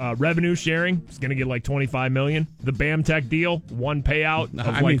 Revenue sharing is going to get like $25 million. The BAMTech deal, one payout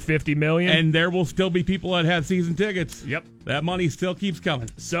of $50 million. And there will still be people that have season tickets. Yep. That money still keeps coming.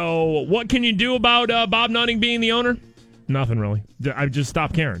 So what can you do about Bob Nutting being the owner? Nothing really. I just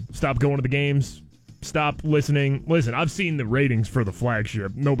stop caring. Stop going to the games. Stop listening. Listen, I've seen the ratings for the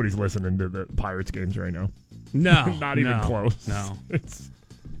flagship. Nobody's listening to the Pirates games right now. No. Not even close. No. It's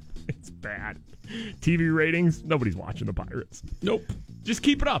bad. TV ratings, nobody's watching the Pirates. Nope. Just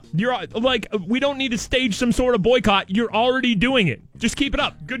keep it up. You're like, we don't need to stage some sort of boycott. You're already doing it. Just keep it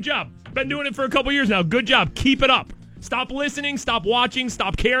up. Good job. Been doing it for a couple years now. Good job. Keep it up. Stop listening. Stop watching.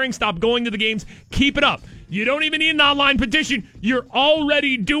 Stop caring. Stop going to the games. Keep it up. You don't even need an online petition. You're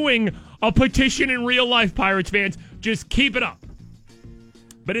already doing a petition in real life, Pirates fans. Just keep it up.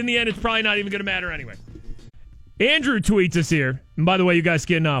 But in the end, it's probably not even going to matter anyway. Andrew tweets us here. And by the way, you guys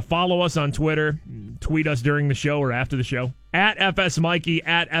can follow us on Twitter, tweet us during the show or after the show, at FS Mikey,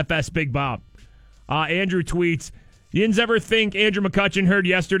 at FS Big Bob. Andrew tweets, Yins ever think Andrew McCutchen heard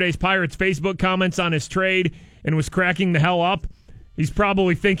yesterday's Pirates Facebook comments on his trade and was cracking the hell up? He's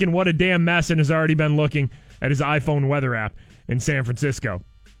probably thinking what a damn mess and has already been looking at his iPhone weather app in San Francisco.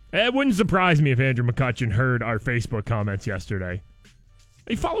 It wouldn't surprise me if Andrew McCutchen heard our Facebook comments yesterday.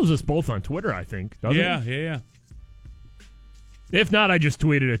 He follows us both on Twitter, I think, doesn't he? Yeah. If not, I just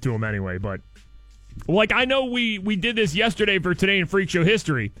tweeted it to him anyway. But, like, I know we did this yesterday for Today in Freak Show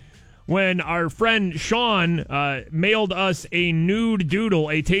history when our friend Sean mailed us a nude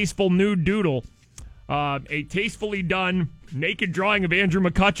doodle, a tasteful nude doodle, a tastefully done naked drawing of Andrew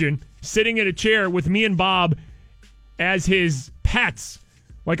McCutchen sitting in a chair with me and Bob as his pets,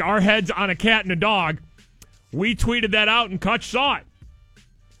 like our heads on a cat and a dog. We tweeted that out and Kutch saw it.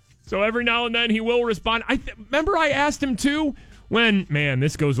 So every now and then he will respond. Remember I asked him too when, man,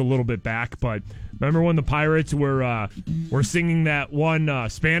 this goes a little bit back, but remember when the Pirates were singing that one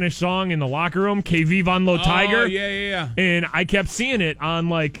Spanish song in the locker room, Que Vivan Lo Tiger? Oh, yeah. And I kept seeing it on,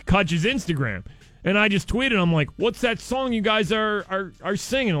 like, Kutch's Instagram. And I just tweeted, I'm like, what's that song you guys are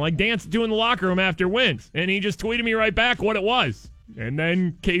singing? Like, dance to in the locker room after wins. And he just tweeted me right back what it was. And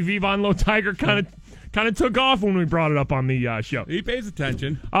then Que Vivan Lo Tiger kind of took off when we brought it up on the show. He pays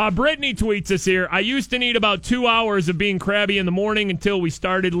attention. Brittany tweets us here. I used to need about 2 hours of being crabby in the morning until we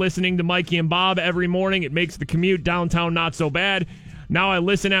started listening to Mikey and Bob every morning. It makes the commute downtown not so bad. Now I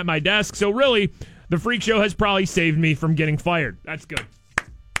listen at my desk. So really, the Freak Show has probably saved me from getting fired. That's good.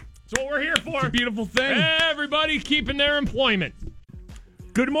 That's what we're here for. It's a beautiful thing. Everybody keeping their employment.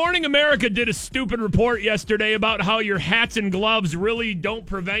 Good Morning America did a stupid report yesterday about how your hats and gloves really don't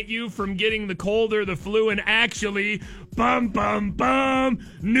prevent you from getting the cold or the flu, and actually,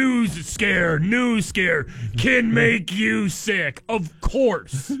 news scare can make you sick. Of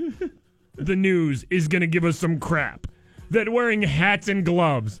course, the news is going to give us some crap that wearing hats and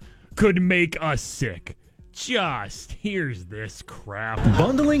gloves could make us sick. Just here's this crap.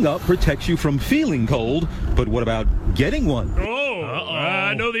 Bundling up protects you from feeling cold, but what about getting one?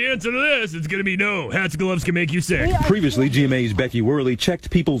 I know the answer to this. It's going to be no. Hats and gloves can make you sick. Previously, GMA's Becky Worley checked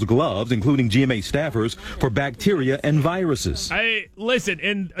people's gloves, including GMA staffers, for bacteria and viruses. Listen,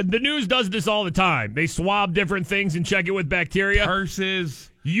 and the news does this all the time. They swab different things and check it with bacteria. Purses.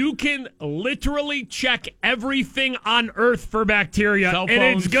 You can literally check everything on Earth for bacteria, Cell and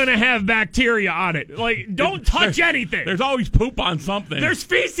phones. it's going to have bacteria on it. Like, don't touch anything. There's always poop on something. There's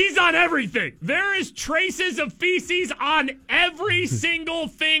feces on everything. There is traces of feces on every single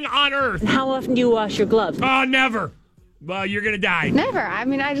thing on Earth. How often do you wash your gloves? Never. Well, you're going to die. Never. I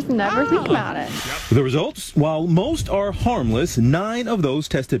mean, I just never think about it. The results? While most are harmless, 9 of those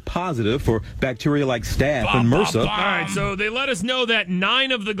tested positive for bacteria like staph and MRSA. All right, so they let us know that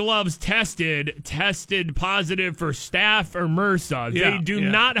 9 of the gloves tested positive for staph or MRSA. They do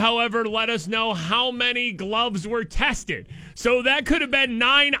not, however, let us know how many gloves were tested. So that could have been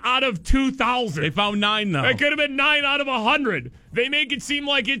 9 out of 2,000. They found 9, though. It could have been 9 out of 100. They make it seem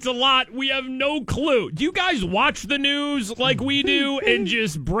like it's a lot. We have no clue. Do you guys watch the news like we do and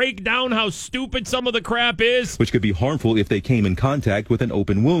just break down how stupid some of the crap is? Which could be harmful if they came in contact with an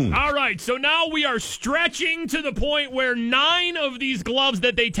open wound. All right, so now we are stretching to the point where 9 of these gloves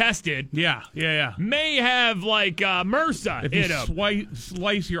that they tested may have, like, MRSA if in you them.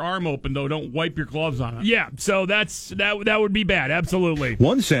 Slice your arm open, though, don't wipe your gloves on it. Yeah, so that would be bad, absolutely.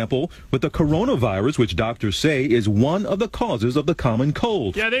 One sample with the coronavirus, which doctors say is one of the causes of the common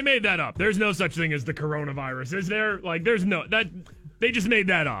cold. Yeah, they made that up. There's no such thing as the coronavirus, is there? Like, there's no that. They just made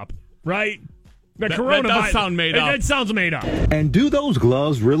that up, right? The coronavirus. That does sound made up. That sounds made up. And do those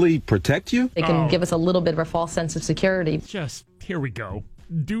gloves really protect you? They can give us a little bit of a false sense of security. Just here we go.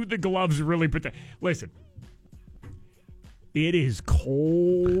 Do the gloves really protect? Listen. It is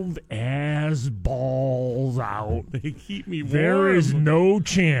cold as balls out. They keep me warm. There is no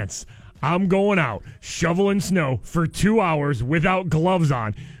chance I'm going out shoveling snow for 2 hours without gloves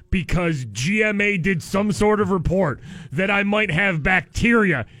on because GMA did some sort of report that I might have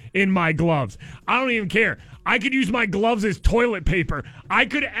bacteria in my gloves. I don't even care. I could use my gloves as toilet paper. I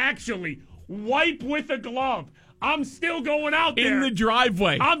could actually wipe with a glove. I'm still going out there. In the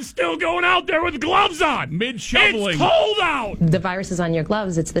driveway. I'm still going out there with gloves on. Mid-shoveling. It's cold out. The virus is on your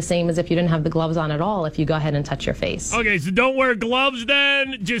gloves. It's the same as if you didn't have the gloves on at all if you go ahead and touch your face. Okay, so don't wear gloves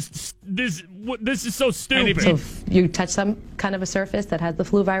then? Just, this is so stupid. So if you touch some kind of a surface that has the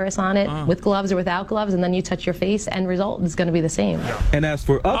flu virus on it with gloves or without gloves, and then you touch your face, end result is going to be the same. And as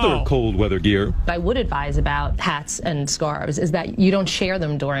for other cold weather gear, what I would advise about hats and scarves is that you don't share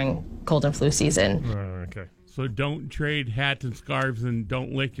them during cold and flu season. Okay. So don't trade hats and scarves and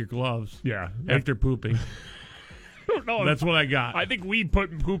don't lick your gloves. Yeah. After pooping. No, that's what I got. I think we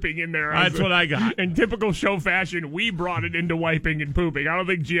put pooping in there. That's what I got. In typical show fashion, we brought it into wiping and pooping. I don't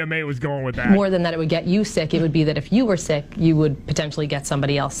think GMA was going with that. More than that it would get you sick, it would be that if you were sick, you would potentially get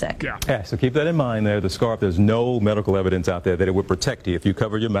somebody else sick. Yeah, so keep that in mind there. The scarf, there's no medical evidence out there that it would protect you. If you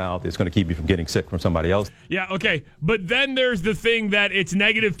cover your mouth, it's going to keep you from getting sick from somebody else. Yeah, okay. But then there's the thing that it's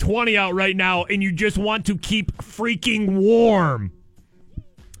negative 20 out right now, and you just want to keep freaking warm.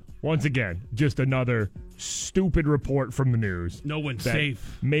 Once again, just another stupid report from the news. No one's that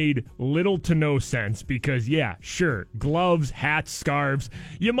safe. Made little to no sense because, yeah, sure, gloves, hats, scarves,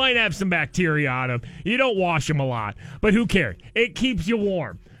 you might have some bacteria on them. You don't wash them a lot, but who cares? It keeps you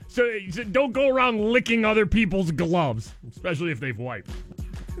warm. So don't go around licking other people's gloves, especially if they've wiped.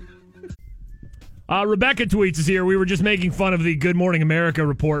 Rebecca tweets us here. We were just making fun of the Good Morning America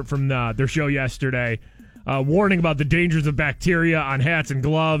report from their show yesterday. Warning about the dangers of bacteria on hats and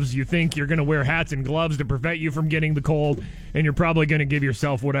gloves. You think you're going to wear hats and gloves to prevent you from getting the cold, and you're probably going to give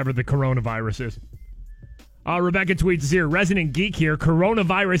yourself whatever the coronavirus is. Rebecca tweets us here. Resident Geek here.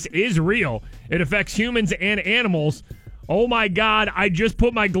 Coronavirus is real. It affects humans and animals. Oh my God, I just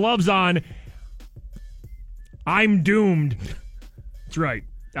put my gloves on. I'm doomed. That's right.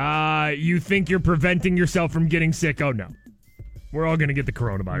 You think you're preventing yourself from getting sick? Oh no. We're all going to get the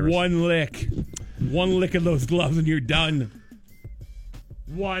coronavirus. One lick of those gloves and you're done.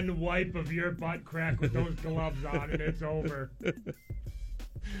 One wipe of your butt crack with those gloves on and it's over.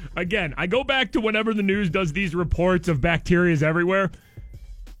 Again, I go back to whenever the news does these reports of bacterias everywhere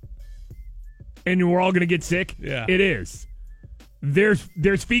and we're all going to get sick. Yeah. It is.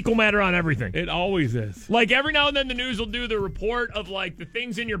 There's fecal matter on everything. It always is. Like every now and then the news will do the report of like the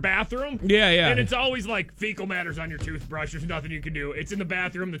things in your bathroom. Yeah. And it's always like fecal matter's on your toothbrush. There's nothing you can do. It's in the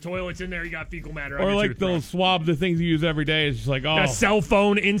bathroom. The toilet's in there. You got fecal matter on your toothbrush. Or like they'll swab the things you use every day. It's just like, oh. A cell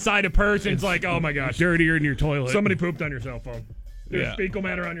phone inside a purse. It's like, oh my gosh. Dirtier in your toilet. Somebody pooped on your cell phone. There's fecal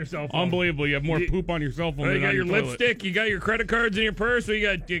matter on your cell phone. Unbelievable. You have more poop on your cell phone than you got on your toilet. lipstick. You got your credit cards in your purse. So you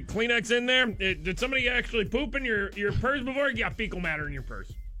got your Kleenex in there. Did somebody actually poop in your purse before? You got fecal matter in your purse.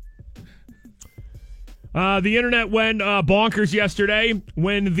 The internet went bonkers yesterday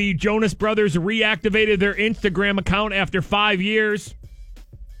when the Jonas Brothers reactivated their Instagram account after 5 years.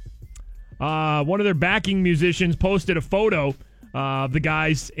 One of their backing musicians posted a photo of the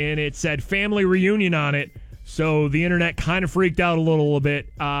guys, and it said family reunion on it. So the internet kind of freaked out a little bit,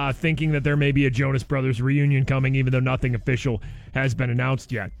 thinking that there may be a Jonas Brothers reunion coming, even though nothing official has been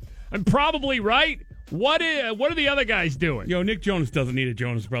announced yet. I'm probably right. What are the other guys doing? Yo, Nick Jonas doesn't need a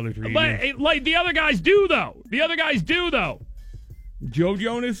Jonas Brothers reunion. But, like, the other guys do, though. Joe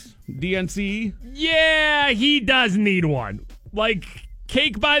Jonas? DNC? Yeah, he does need one. Like,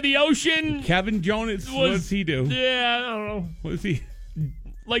 Cake by the Ocean? Kevin Jonas? What does he do? Yeah, I don't know. What is he?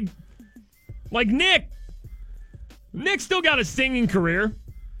 Like Nick. Nick still got a singing career.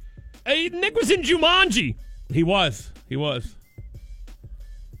 Nick was in Jumanji. He was.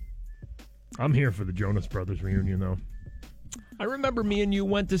 I'm here for the Jonas Brothers reunion, though. I remember me and you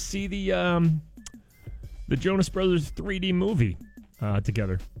went to see the Jonas Brothers 3D movie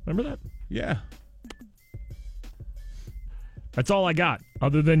together. Remember that? Yeah. That's all I got.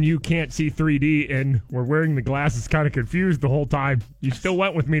 Other than you can't see 3D and we're wearing the glasses kind of confused the whole time. You still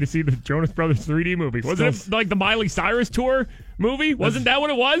went with me to see the Jonas Brothers 3D movie. Wasn't it like the Miley Cyrus tour movie? Wasn't that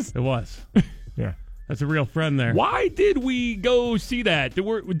what it was? It was. Yeah. That's a real friend there. Why did we go see that? Did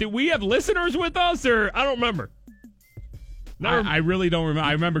we have listeners with us, or I don't remember? I really don't remember.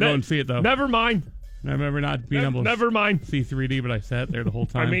 I remember going to see it, though. Never mind. I remember not being able to see 3D, but I sat there the whole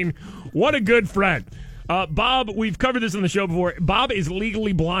time. I mean, what a good friend. Bob, we've covered this on the show before. Bob is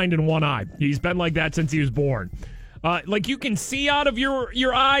legally blind in one eye. He's been like that since he was born. Like, you can see out of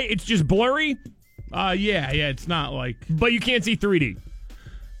your eye. It's just blurry. Yeah, it's not like... But you can't see 3D.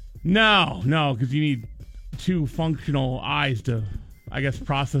 No, because you need two functional eyes to, I guess,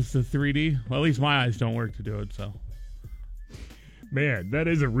 process the 3D. Well, at least my eyes don't work to do it, so. Man, that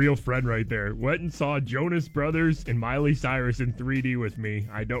is a real friend right there. Went and saw Jonas Brothers and Miley Cyrus in 3D with me.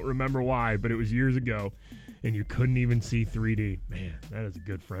 I don't remember why, but it was years ago, and you couldn't even see 3D. Man, that is a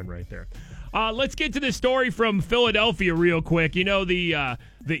good friend right there. Let's get to this story from Philadelphia real quick. You know, the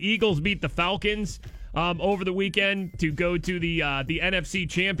Eagles beat the Falcons over the weekend to go to the NFC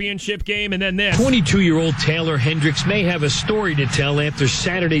Championship game, and then this. 22-year-old Taylor Hendricks may have a story to tell after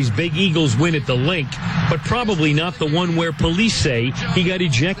Saturday's big Eagles win at the Link, but probably not the one where police say he got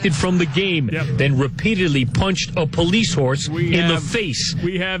ejected from the game, then repeatedly punched a police horse in the face.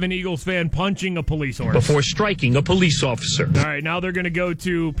 We have an Eagles fan punching a police horse before striking a police officer. All right, now they're going to go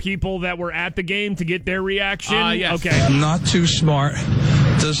to people that were at the game to get their reaction. Yes. Okay. Not too smart.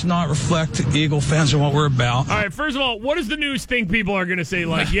 Does not reflect Eagle fans and what we're about. All right, first of all, what does the news think people are going to say?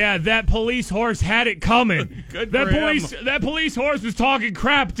 Like, yeah, that police horse had it coming. That police horse was talking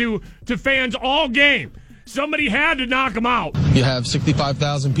crap to fans all game. Somebody had to knock him out. You have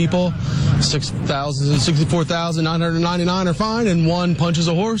 65,000 people, 64,999 are fined, and one punches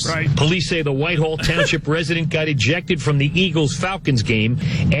a horse. Right. Police say the Whitehall Township resident got ejected from the Eagles-Falcons game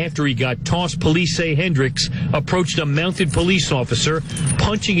after he got tossed. Police say Hendricks approached a mounted police officer,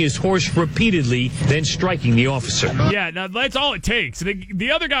 punching his horse repeatedly, then striking the officer. Yeah, now that's all it takes.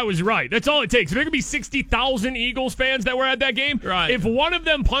 The other guy was right. That's all it takes. If there could be 60,000 Eagles fans that were at that game, if one of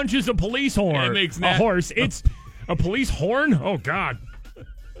them punches a police horse, it's a police horn? Oh, God.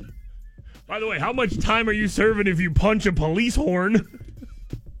 By the way, how much time are you serving if you punch a police horn?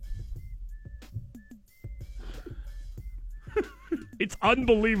 It's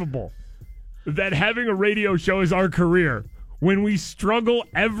unbelievable that having a radio show is our career when we struggle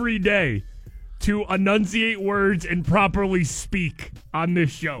every day to enunciate words and properly speak on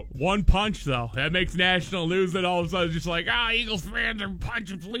this show. One punch, though. That makes national news, and all of a sudden it's just like, Eagles fans are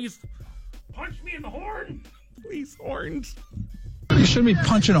punching police. Punch me in the horn. Police horns. You shouldn't be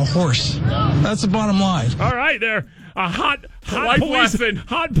punching a horse. That's the bottom line. All right, there. A hot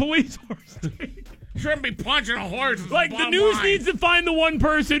police horse. Shouldn't be punching a horse. Like, the news needs to find the one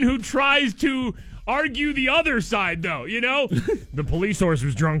person who tries to argue the other side, though, you know? The police horse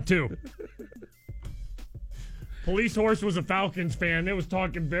was drunk, too. Police horse was a Falcons fan. It was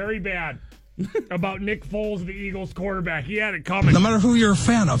talking very bad about Nick Foles, the Eagles quarterback. He had it coming. No matter who you're a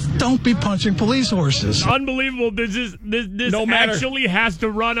fan of, don't be punching police horses. Unbelievable. This actually has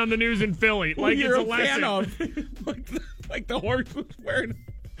to run on the news in Philly. Like you're it's a fan of. like the horse was wearing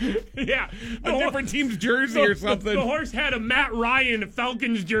a different team's jersey or something. The horse had a Matt Ryan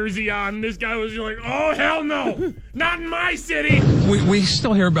Falcons jersey on. This guy was like, oh, hell no. Not in my city. We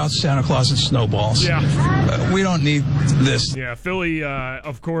still hear about Santa Claus and snowballs. Yeah. We don't need this. Yeah, Philly,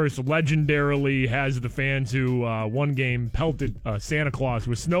 of course, legendarily has the fans who one game pelted Santa Claus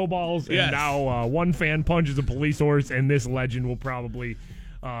with snowballs. And now one fan punches a police horse, and this legend will probably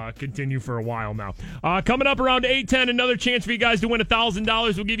continue for a while now. Coming up around 8:10, another chance for you guys to win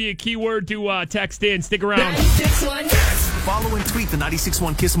 $1,000. We'll give you a keyword to text in. Stick around. 96.1 Kiss. Follow and tweet the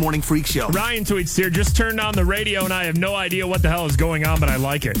 96.1 Kiss Morning Freak Show. Ryan tweets here, just turned on the radio and I have no idea what the hell is going on, but I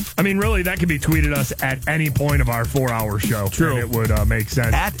like it. I mean, really, that could be tweeted us at any point of our 4-hour show. True. And it would make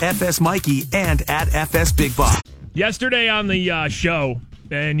sense. At FS Mikey and at FS Big Bob. Yesterday on the show,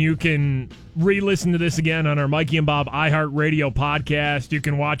 and you can re-listen to this again on our Mikey and Bob iHeartRadio podcast. You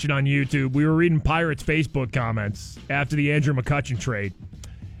can watch it on YouTube. We were reading Pirates Facebook comments after the Andrew McCutchen trade.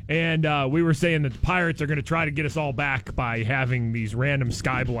 And we were saying that the Pirates are going to try to get us all back by having these random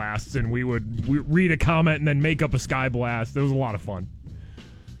sky blasts. And we would read a comment and then make up a sky blast. It was a lot of fun.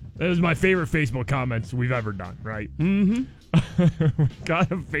 That was my favorite Facebook comments we've ever done, right? Mm-hmm. We got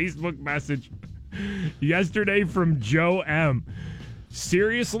a Facebook message yesterday from Joe M.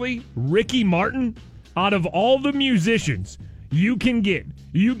 Seriously, Ricky Martin? Out of all the musicians you get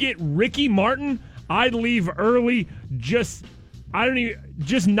Ricky Martin? I'd leave early just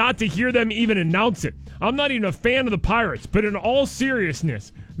not to hear them even announce it. I'm not even a fan of the Pirates, but in all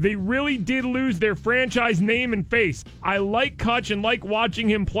seriousness, they really did lose their franchise name and face. I like Kutch and like watching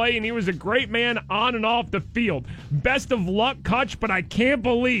him play, and he was a great man on and off the field. Best of luck, Kutch, but I can't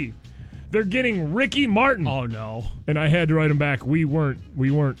believe they're getting Ricky Martin. Oh, no. And I had to write him back. We weren't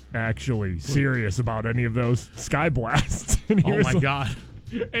actually serious about any of those sky blasts. And he my God.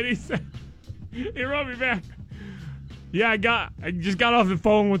 And he said, he wrote me back. Yeah, I just got off the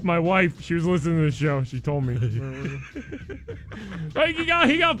phone with my wife. She was listening to the show. She told me. Like he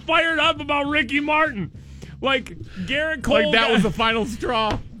got fired up about Ricky Martin. Like Garrett Cole. Like that was the final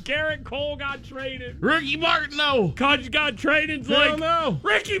straw. Garrett Cole got traded. Ricky Martin, no. Kutch got traded. Hell no.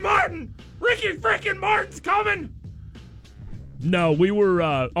 Ricky Martin. Ricky freaking Martin's coming. No, we were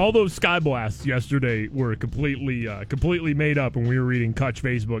all those sky blasts yesterday were completely made up when we were reading Kutch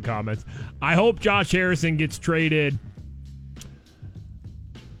Facebook comments. I hope Josh Harrison gets traded.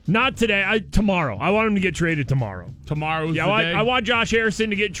 Not today. Tomorrow. I want him to get traded tomorrow. Tomorrow's the day? I want Josh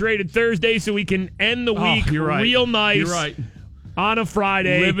Harrison to get traded Thursday so we can end the week real nice. You're right. on a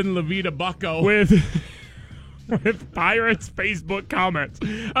Friday. Living La Vida Bucko. With Pirates Facebook comments.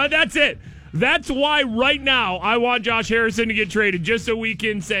 That's it. That's why right now I want Josh Harrison to get traded, just so we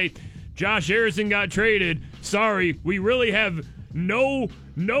can say, Josh Harrison got traded. Sorry, we really have no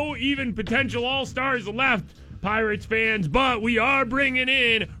even potential all-stars left, Pirates fans, but we are bringing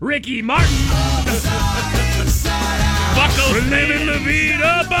in Ricky Martin. Bucko, living La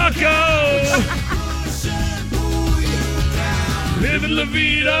Vida Bucko. Living La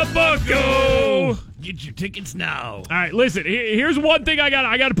Vida Bucko. Get your tickets now. All right, listen, here's one thing I got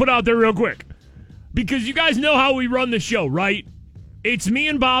to put out there real quick. Because you guys know how we run the show, right? It's me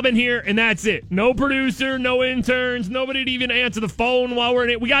and Bob in here, and that's it. No producer, no interns, nobody to even answer the phone while we're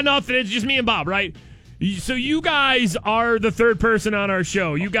in it. We got nothing. It's just me and Bob, right? So you guys are the third person on our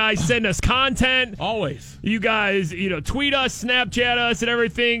show. You guys send us content. Always. You guys, tweet us, Snapchat us, and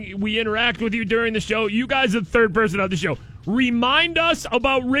everything. We interact with you during the show. You guys are the third person on the show. Remind us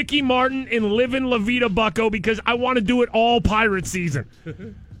about Ricky Martin and Livin' La Vida Bucko, because I want to do it all Pirate season.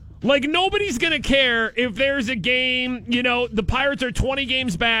 Like, nobody's going to care if there's a game, the Pirates are 20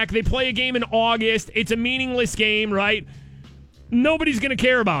 games back. They play a game in August. It's a meaningless game, right? Nobody's going to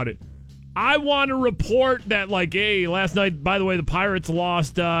care about it. I want to report that, like, hey, last night, by the way, the Pirates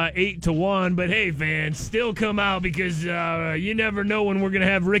lost 8-1, but hey, fans, still come out because you never know when we're going to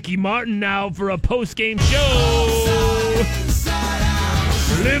have Ricky Martin now for a post-game show.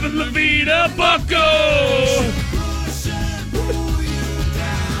 Living La Vida Bucko.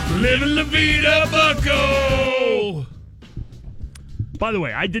 Living La Vida Bucko. By the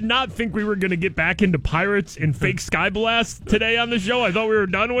way, I did not think we were going to get back into Pirates and fake Sky Blast today on the show. I thought we were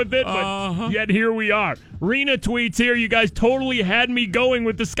done with it, but yet here we are. Rena tweets here, you guys totally had me going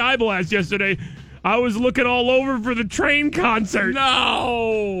with the Sky Blast yesterday. I was looking all over for the Train concert.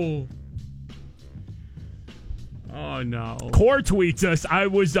 No! Oh, no. Core tweets us, I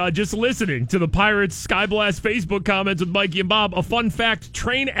was just listening to the Pirates Sky Blast Facebook comments with Mikey and Bob. A fun fact,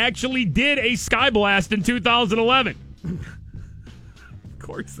 Train actually did a Sky Blast in 2011.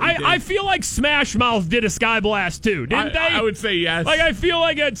 I feel like Smash Mouth did a Sky Blast too, didn't they? I would say yes. Like, I feel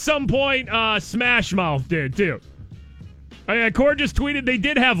like at some point Smash Mouth did too. Cord just tweeted they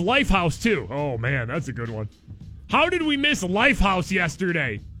did have Lifehouse too. Oh man, that's a good one. How did we miss Lifehouse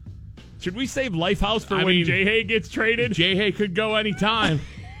yesterday? Should we save Lifehouse for when J-Hay gets traded? J-Hay could go anytime.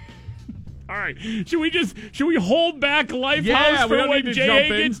 All right. Should we hold back Lifehouse for when J-Hay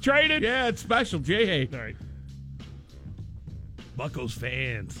gets traded? Yeah, it's special. J-Hay. All right. Buckos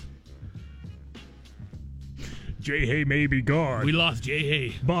fans. J-Hay may be gone. We lost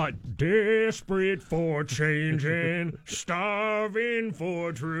J-Hay. But desperate for changing, starving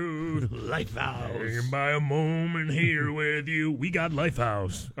for truth. Lifehouse. Hanging by a moment here with you. We got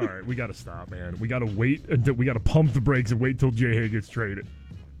Lifehouse. All right, we got to stop, man. We got to wait until we got to pump the brakes and wait till J-Hay gets traded.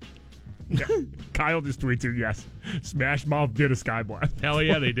 Yeah. Kyle just tweets here, yes. Smash Mouth did a Sky Blast. Hell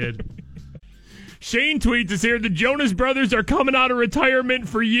yeah, they did. Shane tweets us here, the Jonas Brothers are coming out of retirement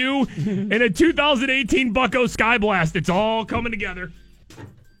for you in a 2018 Bucko Sky Blast. It's all coming together.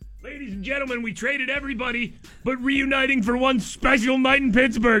 Ladies and gentlemen, we traded everybody, but reuniting for one special night in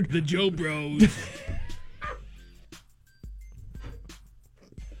Pittsburgh. The Joe Bros.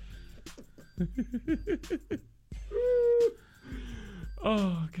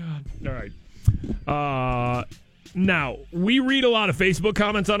 Oh, God. All right. Now, we read a lot of Facebook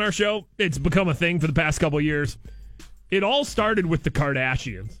comments on our show. It's become a thing for the past couple of years. It all started with the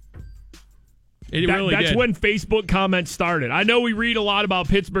Kardashians. That's when Facebook comments started. I know we read a lot about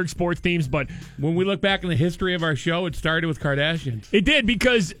Pittsburgh sports teams, but when we look back in the history of our show, it started with Kardashians. It did,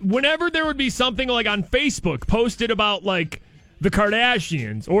 because whenever there would be something like on Facebook posted about like the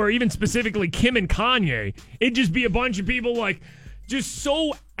Kardashians, or even specifically Kim and Kanye, it'd just be a bunch of people like just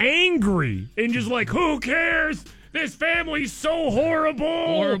so angry and just like, who cares? This family's so horrible.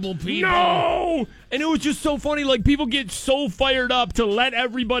 Horrible people. No! And it was just so funny. Like, people get so fired up to let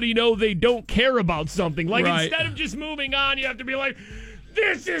everybody know they don't care about something. Like, instead of just moving on, you have to be like,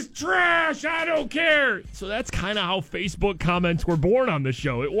 this is trash. I don't care. So that's kind of how Facebook comments were born on the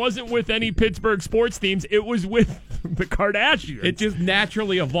show. It wasn't with any Pittsburgh sports teams. It was with the Kardashians. It just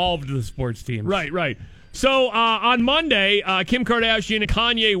naturally evolved to the sports teams. Right. So on Monday, Kim Kardashian and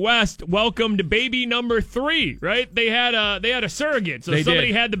Kanye West welcomed baby number 3. Right? They had a surrogate, so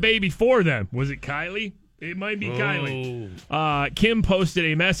somebody had the baby for them. Was it Kylie? It might be Kylie. Kim posted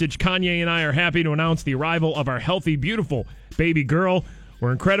a message. Kanye and I are happy to announce the arrival of our healthy, beautiful baby girl.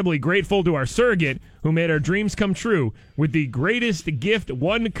 We're incredibly grateful to our surrogate who made our dreams come true with the greatest gift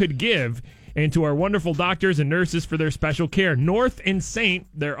one could give. and to our wonderful doctors and nurses for their special care. North and Saint,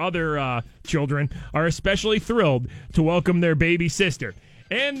 their other children, are especially thrilled to welcome their baby sister.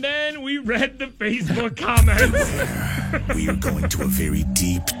 And then we read the Facebook comments. We are going to a very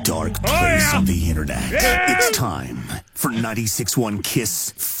deep, dark place on the internet. Yeah. It's time for 96.1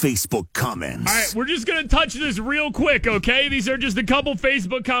 Kiss Facebook comments. All right, we're just going to touch this real quick, okay? These are just a couple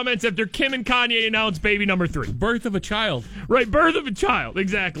Facebook comments after Kim and Kanye announced baby number 3. Birth of a child. Right, birth of a child,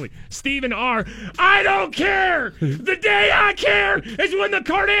 exactly. Stephen R., I don't care! The day I care is when the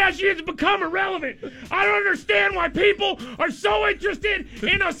Kardashians become irrelevant. I don't understand why people are so interested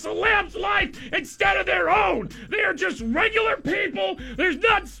in a celeb's life instead of their own. They are just regular people. There's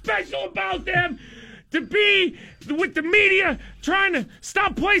nothing special about them. To be with the media trying to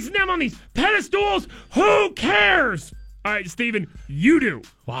stop placing them on these pedestals, who cares? All right, Steven, you do.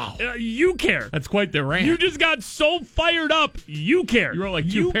 Wow. You care. That's quite the rant. You just got so fired up, you care. You wrote like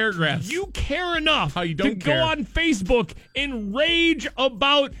two paragraphs. You care enough How you don't to care. go on Facebook and rage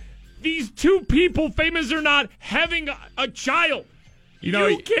about these two people, famous or not, having a child. You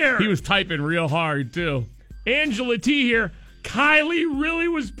know, care. He was typing real hard, too. Angela T here. Kylie really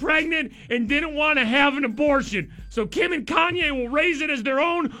was pregnant and didn't want to have an abortion. So Kim and Kanye will raise it as their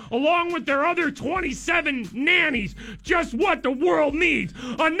own along with their other 27 nannies. Just what the world needs.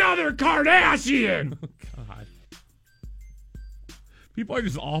 Another Kardashian. Oh, God. People are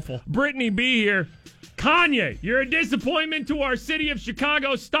just awful. Brittany B here. Kanye, you're a disappointment to our city of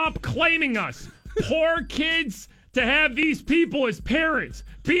Chicago. Stop claiming us. Poor kids to have these people as parents.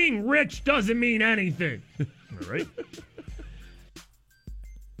 Being rich doesn't mean anything. All right.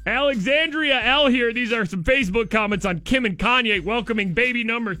 Alexandria L here. These are some Facebook comments on Kim and Kanye welcoming baby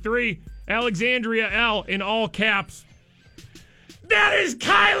number 3. Alexandria L in all caps. That is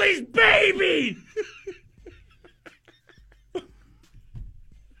Kylie's baby!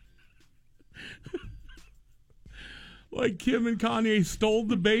 Like Kim and Kanye stole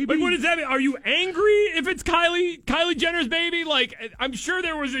the baby? Like, what does that mean? Are you angry if it's Kylie Jenner's baby? Like, I'm sure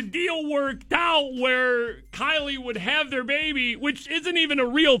there was a deal worked out where Kylie would have their baby, which isn't even a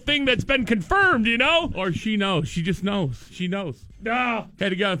real thing that's been confirmed, you know? Or she knows. She just knows. She knows. No. Had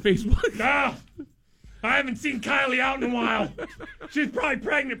to get on Facebook. No. I haven't seen Kylie out in a while. She's probably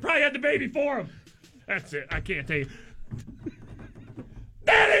pregnant. Probably had the baby for him. That's it. I can't tell you.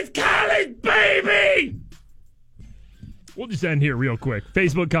 That is Kylie's baby! We'll just end here real quick.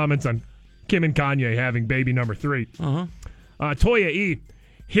 Facebook comments on Kim and Kanye having baby number 3. Toya E.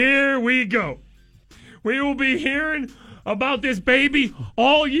 Here we go. We will be hearing about this baby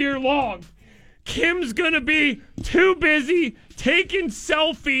all year long. Kim's going to be too busy taking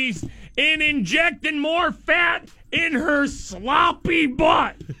selfies and injecting more fat in her sloppy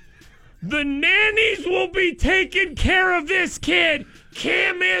butt. The nannies will be taking care of this kid.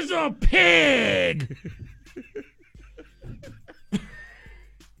 Kim is a pig.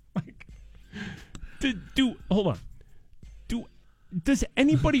 Hold on. Does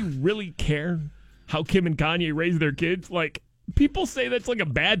anybody really care how Kim and Kanye raise their kids? Like, people say that's like a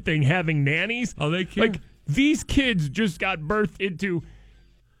bad thing, having nannies. Oh, they care. Like, these kids just got birthed into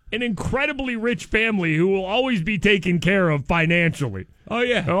an incredibly rich family who will always be taken care of financially. Oh,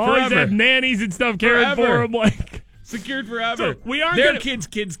 yeah. They'll always have nannies and stuff caring for them. Like, secured forever. So we aren't Their kids.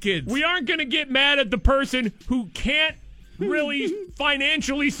 kids. We aren't going to get mad at the person who can't really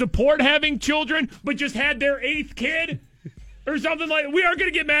financially support having children, but just had their 8th kid or something like that. We aren't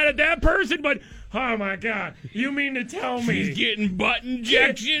going to get mad at that person, but oh my God, you mean to tell me she's getting butt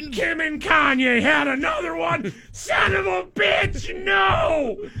injections? Kim and Kanye had another one? Son of a bitch,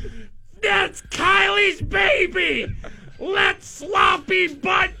 no! That's Kylie's baby! Let sloppy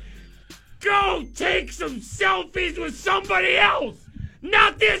butt go take some selfies with somebody else!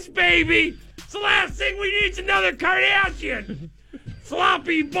 Not this baby! It's the last thing we need is another Kardashian!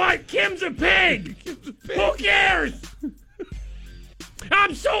 Sloppy butt, Kim's a pig! Who cares?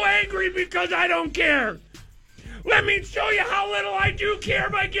 I'm so angry because I don't care. Let me show you how little I do care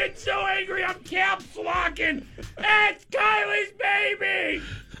by getting so angry I'm caps locking. That's Kylie's baby!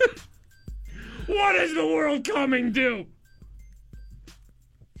 What is the world coming to?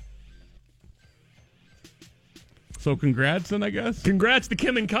 So congrats then, I guess? Congrats to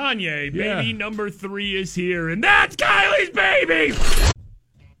Kim and Kanye. Yeah. Baby number 3 is here, and that's Kylie's baby!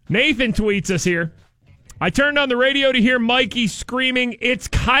 Nathan tweets us here. I turned on the radio to hear Mikey screaming, "It's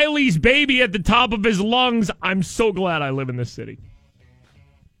Kylie's baby" at the top of his lungs. I'm so glad I live in this city.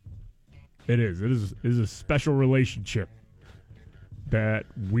 It is a special relationship that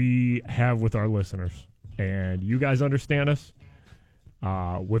we have with our listeners. And you guys understand us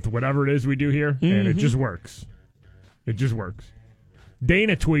with whatever it is we do here, and it just works. It just works.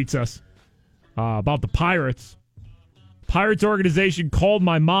 Dana tweets us, about the Pirates. Pirates organization called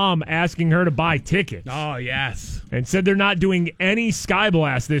my mom asking her to buy tickets. Oh, yes. And said they're not doing any Sky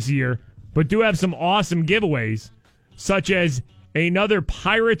Blast this year, but do have some awesome giveaways, such as another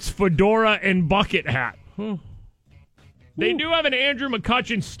Pirates fedora and bucket hat. They do have an Andrew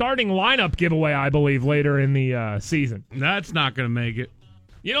McCutchen starting lineup giveaway, I believe, later in the season. That's not going to make it.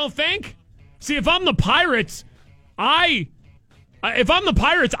 You don't think? See, if I'm the Pirates, I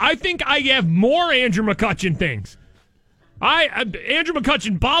think I have more Andrew McCutchen things. Andrew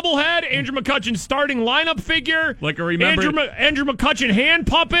McCutchen bobblehead, Andrew McCutchen starting lineup figure, like a Andrew McCutchen hand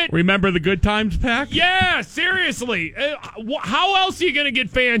puppet. Remember the Good Times pack? Yeah, seriously. How else are you going to get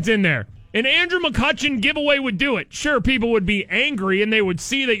fans in there? An Andrew McCutchen giveaway would do it. Sure, people would be angry and they would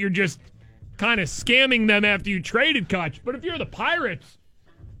see that you're just kind of scamming them after you traded Kutch. But if you're the Pirates,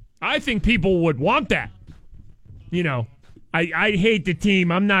 I think people would want that. You know, I hate the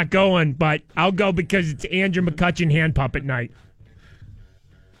team. I'm not going, but I'll go because it's Andrew McCutchen hand puppet night.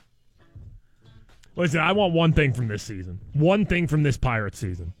 Listen, I want one thing from this season. One thing from this Pirates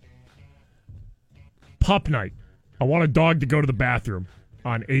season. Pup night. I want a dog to go to the bathroom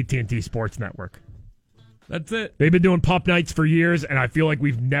on AT&T Sports Network. That's it. They've been doing pup nights for years, and I feel like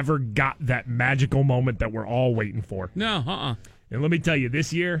we've never got that magical moment that we're all waiting for. No, And let me tell you,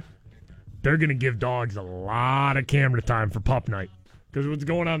 this year, they're going to give dogs a lot of camera time for pup night. Because what's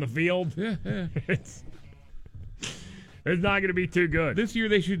going on in the field, it's not going to be too good. This year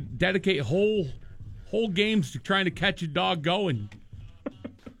they should dedicate whole games to trying to catch a dog going.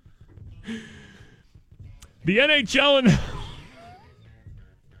 The NHL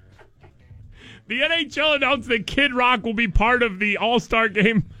announced that Kid Rock will be part of the All-Star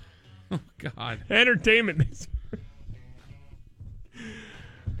Game. Oh, God. Entertainment this year.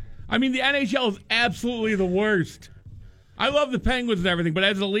 I mean, the NHL is absolutely the worst. I love the Penguins and everything, but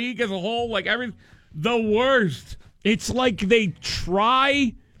as a league as a whole, like everything, the worst. It's like they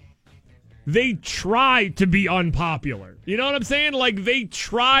try to be unpopular. You know what I'm saying? Like they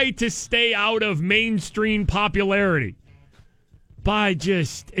try to stay out of mainstream popularity.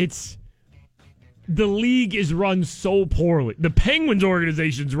 The league is run so poorly. The Penguins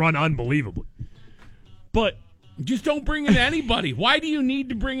organization's run unbelievably. But just don't bring in anybody. Why do you need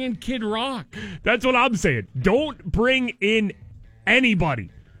to bring in Kid Rock? That's what I'm saying. Don't bring in anybody.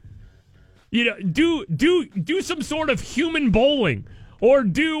 You know, do some sort of human bowling. Or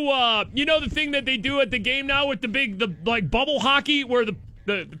do the thing that they do at the game now with the bubble hockey where the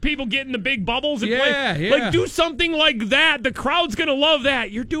people get in the big bubbles and play? Yeah. Like, do something like that. The crowd's going to love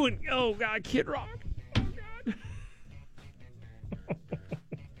that. You're doing, oh, God, Kid Rock. Oh, God.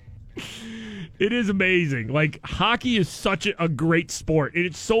 It is amazing. Like, hockey is such a great sport.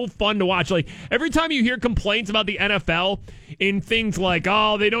 It's so fun to watch. Like, every time you hear complaints about the NFL in things like,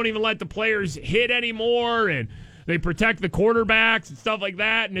 oh, they don't even let the players hit anymore and they protect the quarterbacks and stuff like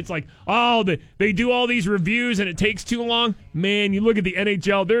that. And it's like, oh, they do all these reviews and it takes too long. Man, you look at the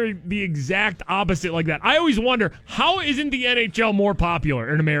NHL, they're the exact opposite like that. I always wonder, how isn't the NHL more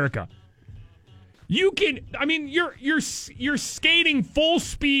popular in America? You're skating full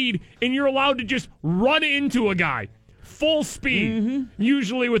speed and you're allowed to just run into a guy. Full speed,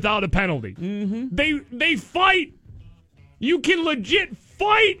 usually without a penalty. They fight. You can legit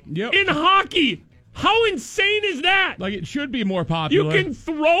fight in hockey. How insane is that? Like, it should be more popular. You can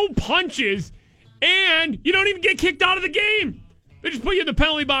throw punches, and you don't even get kicked out of the game. They just put you in the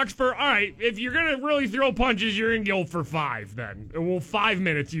penalty box for, all right, if you're going to really throw punches, you're in go for 5 then. Well, 5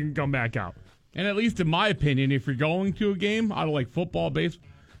 minutes, you can come back out. And at least in my opinion, if you're going to a game out of like football, baseball,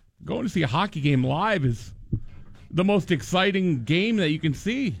 going to see a hockey game live is the most exciting game that you can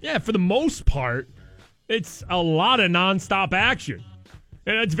see. Yeah, for the most part, it's a lot of nonstop action.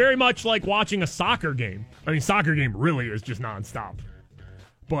 And it's very much like watching a soccer game. I mean, soccer game really is just nonstop.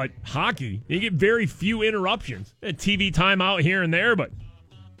 But hockey, you get very few interruptions. A TV timeout here and there, but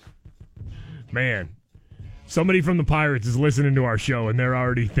man, somebody from the Pirates is listening to our show and they're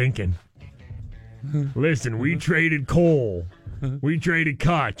already thinking, listen, we traded Cole. We traded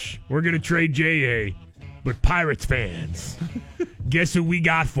Kutch. We're going to trade J.A. But Pirates fans, guess who we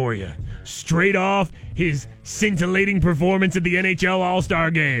got for you? Straight off his scintillating performance at the NHL All-Star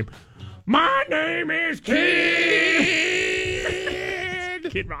Game. My name is Kid.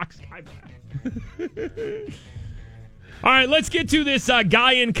 Kid Rock Sky Blast. All right, let's get to this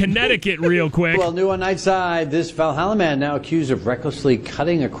guy in Connecticut real quick. Well, new on Nightside, this Valhalla man now accused of recklessly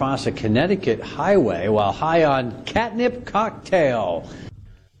cutting across a Connecticut highway while high on catnip cocktail.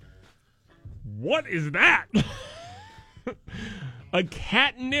 What is that? A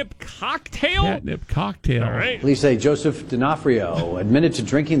catnip cocktail? Catnip cocktail. All right. Police say Joseph D'Onofrio admitted to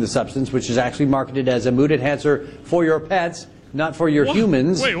drinking the substance, which is actually marketed as a mood enhancer for your pets, not for your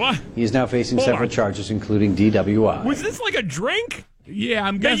humans. Wait, what? He is now facing several charges, including DWI. Was this like a drink? Yeah,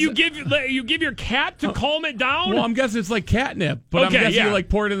 I'm That guessing. you give your cat to calm it down? Well, I'm guessing it's like catnip, but I'm guessing you like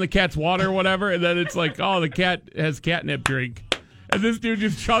pour it in the cat's water or whatever, and then it's like, oh, the cat has catnip drink. And this dude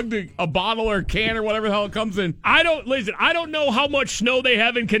just chugged a bottle or a can or whatever the hell it comes in. I don't know how much snow they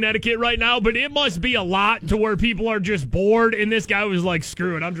have in Connecticut right now, but it must be a lot to where people are just bored. And this guy was like,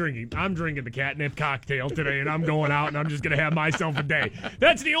 screw it, I'm drinking the catnip cocktail today, and I'm going out and I'm just going to have myself a day.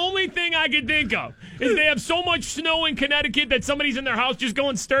 That's the only thing I could think of, is they have so much snow in Connecticut that somebody's in their house just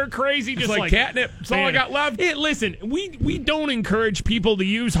going stir crazy. Just It's like catnip. That's all I got left. Listen, we don't encourage people to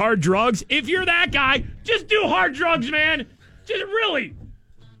use hard drugs. If you're that guy, just do hard drugs, man. Just really.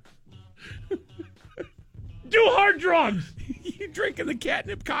 Do hard drugs. You're drinking the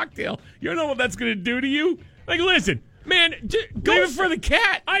catnip cocktail. You don't know what that's going to do to you. Like, listen, man, go Leave it for the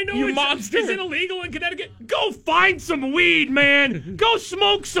cat. I know you monster. Is it illegal in Connecticut? Go find some weed, man. Go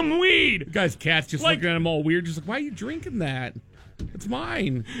smoke some weed. The guy's cat's just looking at him all weird. Just like, why are you drinking that? It's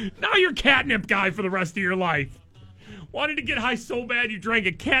mine. Now you're catnip guy for the rest of your life. Wanted to get high so bad you drank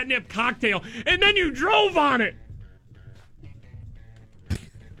a catnip cocktail, and then you drove on it.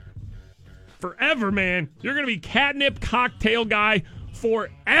 Forever, man. You're going to be catnip cocktail guy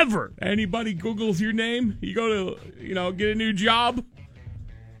forever. Anybody Googles your name, you go to, get a new job.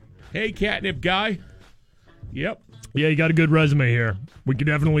 Hey, catnip guy. Yep. Yeah, you got a good resume here. We could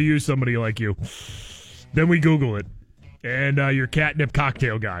definitely use somebody like you. Then we Google it. And you're catnip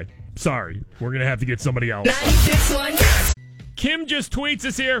cocktail guy. Sorry. We're going to have to get somebody else. 96.1. Kim just tweets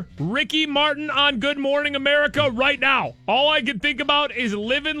us here, Ricky Martin on Good Morning America right now. All I can think about is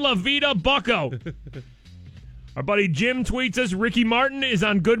living La Vida Bucko. Our buddy Jim tweets us, Ricky Martin is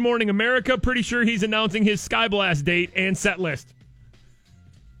on Good Morning America. Pretty sure he's announcing his Skyblast date and set list.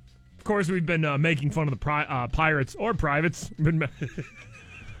 Of course, we've been making fun of the Pirates or Privates. Been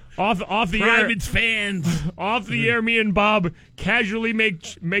off the Privates air, fans. Off the air, me and Bob casually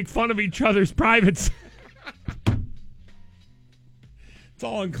make fun of each other's Privates. It's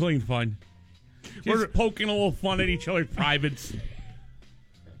all in clean fun. We're poking a little fun at each other's privates.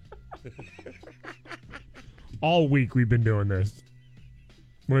 All week we've been doing this.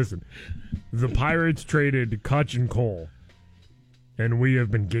 Listen, the Pirates traded Kutch and Cole, and we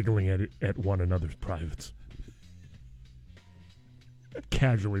have been giggling at one another's privates.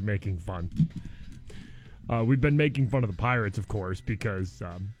 Casually making fun. We've been making fun of the Pirates, of course, because...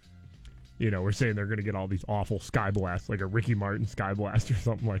 we're saying they're going to get all these awful Skyblasts, like a Ricky Martin Skyblast or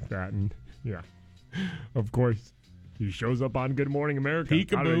something like that. And, yeah, of course, he shows up on Good Morning America.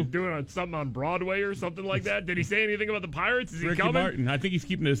 Peekaboo. Doing something on Broadway or something like that. Did he say anything about the Pirates? Is he Ricky coming? Martin. I think he's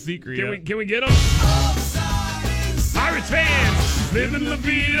keeping it a secret. Can we get him? Pirates fans, living La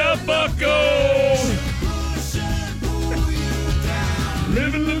Vida Bucko.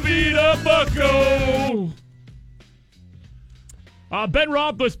 Living La Vida Bucko. Ben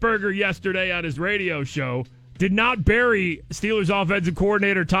Roethlisberger yesterday on his radio show did not bury Steelers offensive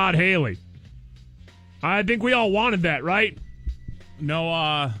coordinator Todd Haley. I think we all wanted that, right?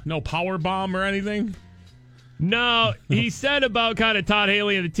 No power bomb or anything? No, he said about kind of Todd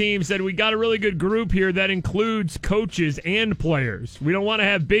Haley and the team, said we got a really good group here that includes coaches and players. We don't want to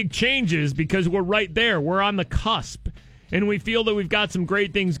have big changes because we're right there. We're on the cusp, and we feel that we've got some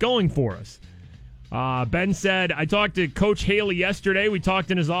great things going for us. Ben said, I talked to Coach Haley yesterday. We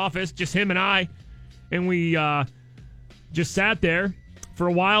talked in his office, just him and I, and we just sat there for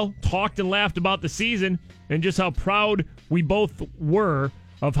a while, talked and laughed about the season and just how proud we both were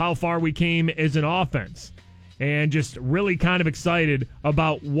of how far we came as an offense, and just really kind of excited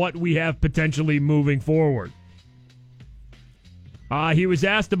about what we have potentially moving forward. He was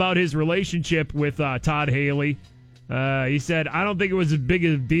asked about his relationship with Todd Haley. He said, I don't think it was as big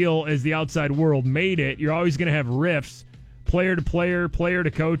a deal as the outside world made it. You're always going to have rifts, player to player, player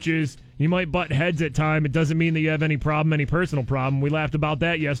to coaches. You might butt heads at time. It doesn't mean that you have any problem, any personal problem. We laughed about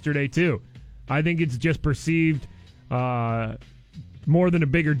that yesterday, too. I think it's just perceived more than a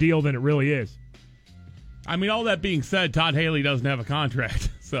bigger deal than it really is. I mean, all that being said, Todd Haley doesn't have a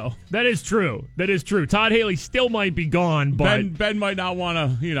contract, so that is true. That is true. Todd Haley still might be gone, but Ben might not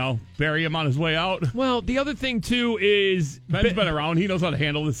want to, bury him on his way out. Well, the other thing too is Ben's been around. He knows how to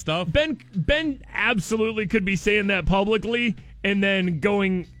handle this stuff. Ben absolutely could be saying that publicly, and then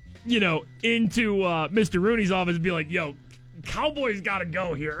going, into Mr. Rooney's office and be like, "Yo, Cowboys got to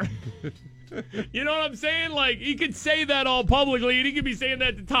go here." You know what I'm saying? Like, he could say that all publicly, and he could be saying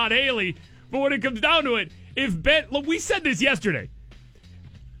that to Todd Haley. But when it comes down to it, if Ben, look, we said this yesterday,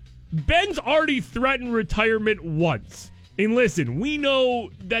 Ben's already threatened retirement once. And listen, we know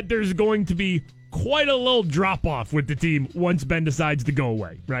that there's going to be quite a little drop-off with the team once Ben decides to go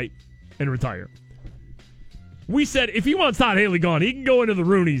away, right? And retire. We said if he wants Todd Haley gone, he can go into the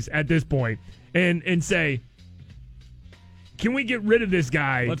Roonies at this point and say, can we get rid of this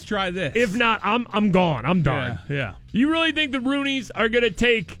guy? Let's try this. If not, I'm gone. I'm done. Yeah. You really think the Roonies are going to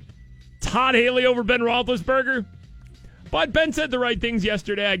take Todd Haley over Ben Roethlisberger? But Ben said the right things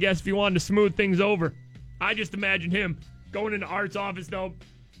yesterday, I guess, if he wanted to smooth things over. I just imagine him going into Art's office, though,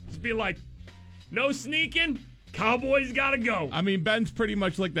 just be like, no sneaking, Cowboys got to go. I mean, Ben's pretty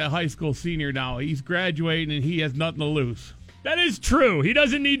much like that high school senior now. He's graduating, and he has nothing to lose. That is true. He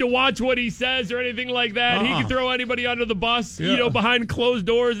doesn't need to watch what he says or anything like that. He can throw anybody under the bus, behind closed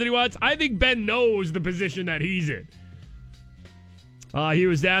doors that he wants. I think Ben knows the position that he's in. He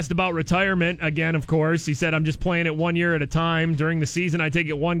was asked about retirement again, of course. He said, I'm just playing it 1 year at a time. During the season, I take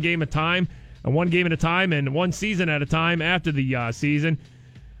it one game at a time, and one season at a time after the season.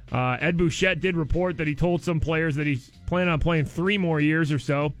 Ed Bouchette did report that he told some players that he's planning on playing 3 more years or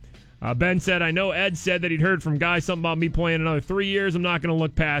so. Ben said, I know Ed said that he'd heard from guys something about me playing another 3 years. I'm not going to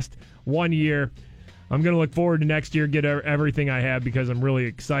look past 1 year. I'm going to look forward to next year, get everything I have because I'm really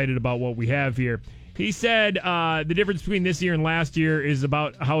excited about what we have here. He said the difference between this year and last year is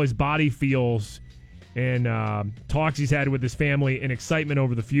about how his body feels and talks he's had with his family and excitement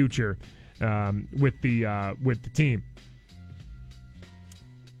over the future with the team.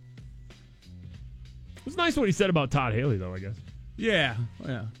 It was nice what he said about Todd Haley, though, I guess. Yeah.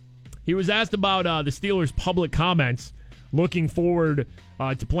 He was asked about the Steelers' public comments looking forward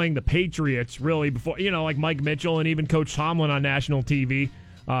to playing the Patriots, really, before, like Mike Mitchell and even Coach Tomlin on national TV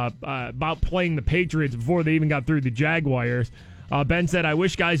about playing the Patriots before they even got through the Jaguars. Ben said, I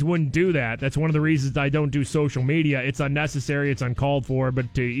wish guys wouldn't do that. That's one of the reasons I don't do social media. It's unnecessary. It's uncalled for.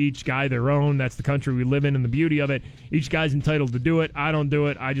 But to each guy their own. That's the country we live in and the beauty of it. Each guy's entitled to do it. I don't do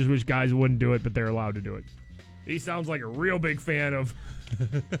it. I just wish guys wouldn't do it, but they're allowed to do it. He sounds like a real big fan of...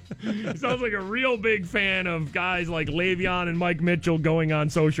 He sounds like a real big fan of guys like Le'Veon and Mike Mitchell going on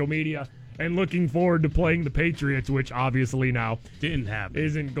social media and looking forward to playing the Patriots, which obviously now didn't happen.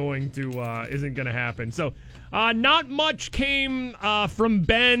 Isn't going to happen. So, not much came from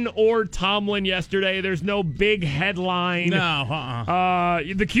Ben or Tomlin yesterday. There's no big headline. No,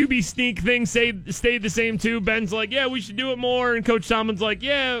 the QB sneak thing stayed the same too. Ben's like, yeah, we should do it more, and Coach Tomlin's like,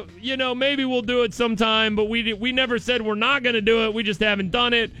 yeah, maybe we'll do it sometime, but we never said we're not going to do it. We just haven't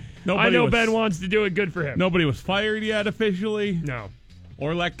done it. Ben wants to do it. Good for him. Nobody was fired yet officially. No.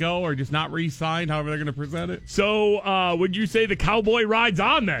 Or let go, or just not re-signed, however they're going to present it. So, would you say the Cowboy ride's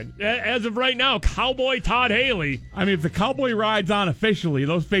on then? As of right now, Cowboy Todd Haley. I mean, if the Cowboy ride's on officially,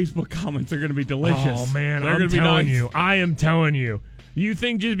 those Facebook comments are going to be delicious. Oh, man, I'm telling you. I am telling you. You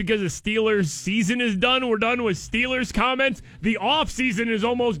think just because the Steelers season is done, we're done with Steelers comments? The offseason is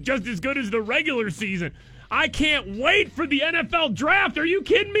almost just as good as the regular season. I can't wait for the NFL draft. Are you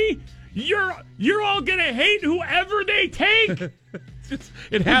kidding me? You're all going to hate whoever they take.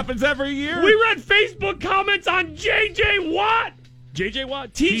 It happens every year. We read Facebook comments on J.J. Watt. J.J.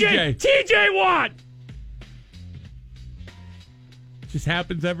 Watt? T.J. Watt. Just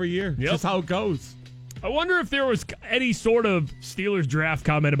happens every year. Yep. Just how it goes. I wonder if there was any sort of Steelers draft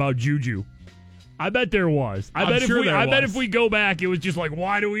comment about Juju. I bet there was. I bet if we go back, it was just like,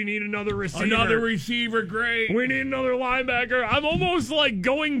 why do we need another receiver? Another receiver, great. We need another linebacker. I'm almost like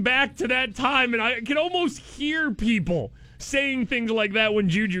going back to that time, and I can almost hear people saying things like that when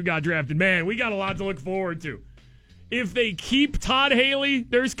Juju got drafted. Man, we got a lot to look forward to. If they keep Todd Haley,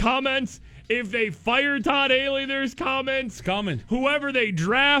 there's comments. If they fire Todd Haley, there's comments. It's coming. Whoever they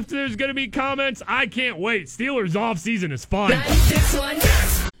draft, there's going to be comments. I can't wait. Steelers offseason is fun.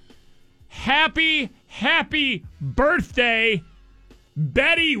 Happy birthday,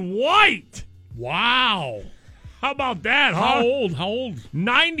 Betty White. Wow. How about that, huh? How old?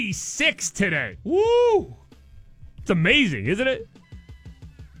 96 today. Woo! It's amazing, isn't it?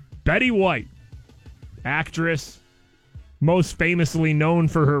 Betty White, actress, most famously known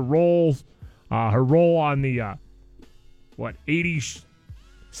for her roles, her role on the 80s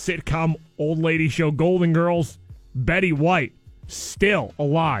sitcom old lady show Golden Girls. Betty White, still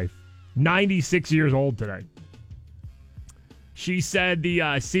alive, 96 years old today. She said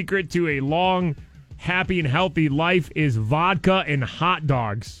the secret to a long, happy, and healthy life is vodka and hot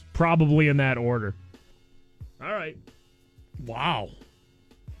dogs, probably in that order. All right. Wow.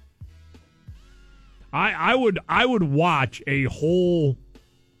 I would watch a whole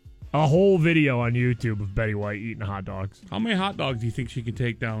video on YouTube of Betty White eating hot dogs. How many hot dogs do you think she can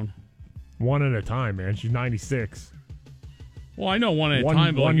take down? One at a time, man. She's 96. Well, I know one at a One,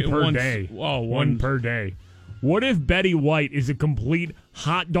 time, but one like per once, day. Oh, One per day. What if Betty White is a complete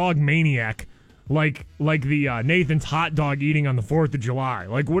hot dog maniac, like the Nathan's hot dog eating on the 4th of July?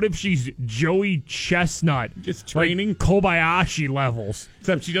 Like, what if she's Joey Chestnut, just training, like Kobayashi levels?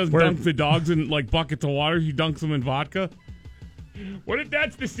 Except she doesn't dunk the dogs in like buckets of water. She dunks them in vodka. What if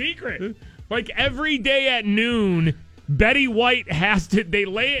that's the secret? Like every day at noon, Betty White has to. They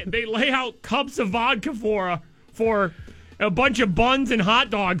lay out cups of vodka for a bunch of buns and hot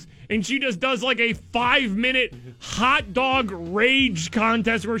dogs, and she just does like a 5-minute hot dog rage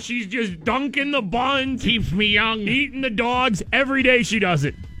contest where she's just dunking the buns, keeps me young, eating the dogs. Every day she does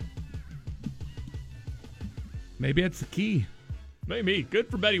it. Maybe that's the key. Maybe. Good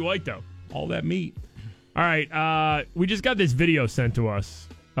for Betty White though. All that meat. All right, we just got this video sent to us.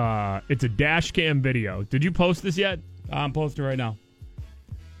 It's a dash cam video. Did you post this yet? I'm posting right now.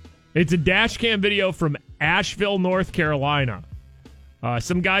 It's a dash cam video from Asheville, North Carolina.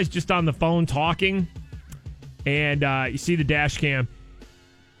 Some guy's just on the phone talking, and you see the dash cam.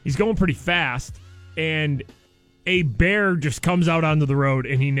 He's going pretty fast, and a bear just comes out onto the road,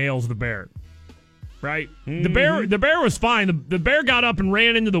 and he nails the bear. Right? Mm-hmm. The bear was fine. The bear got up and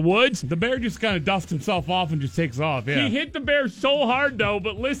ran into the woods. The bear just kind of dusts himself off and just takes off. Yeah. He hit the bear so hard, though.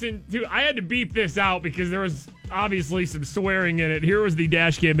 But listen, I had to beep this out because there was obviously some swearing in it. Here was the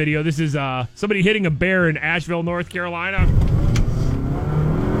dash cam video. This is somebody hitting a bear in Asheville, North Carolina.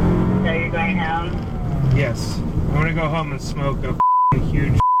 So you're going home? Yes. I want to go home and smoke a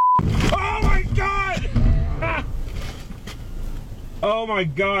huge... Oh, my God! Oh, my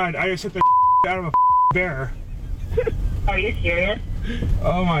God. I just hit the out of a bear. Are you serious?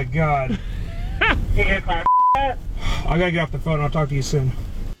 Oh, my God. Did your car up? I got to get off the phone. I'll talk to you soon.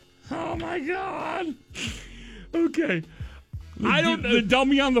 Oh, my God. Okay. The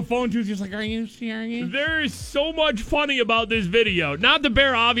dummy on the phone, too, is just like, are you serious? There is so much funny about this video. Not the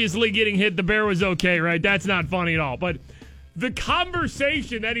bear obviously getting hit. The bear was okay, right? That's not funny at all. But the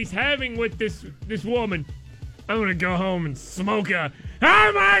conversation that he's having with this woman, I'm going to go home and smoke a...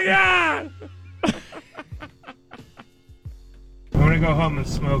 Oh, my God! I want to go home and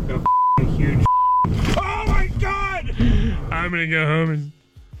smoke a huge... Oh, my God! I'm going to go home and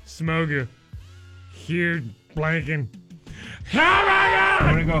smoke a huge blanking... Oh, my God!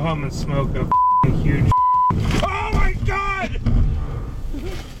 I want to go home and smoke a huge... Oh, my God!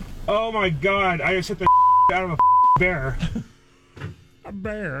 Oh, my God. I just hit the out of a bear. A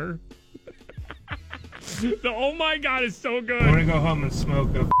bear? The oh, my God is so good. I want to go home and smoke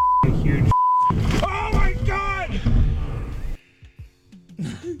a huge... Oh, my God!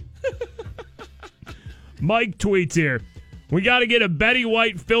 Mike tweets here. We got to get a Betty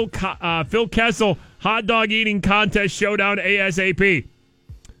White, Phil Kessel hot dog eating contest showdown ASAP.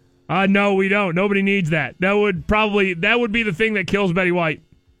 No, we don't. Nobody needs that. That would be the thing that kills Betty White.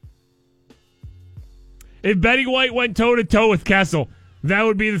 If Betty White went toe to toe with Kessel, that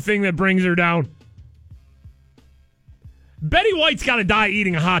would be the thing that brings her down. Betty White's got to die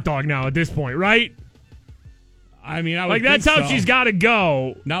eating a hot dog now at this point, right? I mean, I would that's think how so. she's got to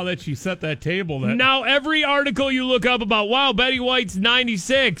go. Now that she set that table. Now every article you look up about, wow, Betty White's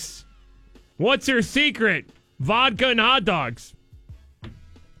 96. What's her secret? Vodka and hot dogs.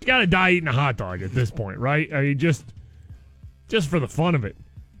 She's got to die eating a hot dog at this point, right? I mean, just for the fun of it.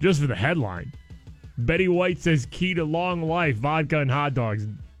 Just for the headline. Betty White says key to long life, vodka and hot dogs.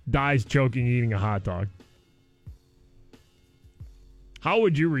 Dies choking eating a hot dog. How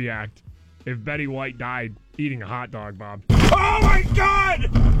would you react if Betty White died eating a hot dog, Bob? Oh, my God!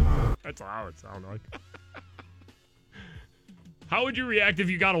 That's how it sounds like. How would you react if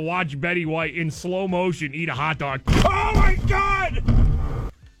you got to watch Betty White in slow motion eat a hot dog? Oh, my God!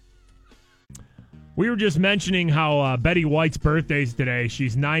 We were just mentioning how Betty White's birthday's today.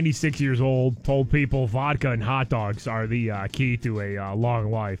 She's 96 years old. Told people vodka and hot dogs are the key to a long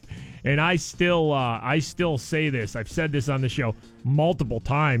life. And I still say this. I've said this on the show multiple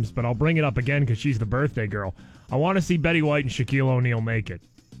times, but I'll bring it up again because she's the birthday girl. I want to see Betty White and Shaquille O'Neal make it.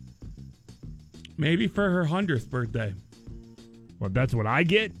 Maybe for her 100th birthday. Well, that's what I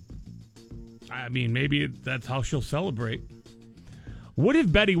get? I mean, maybe that's how she'll celebrate. What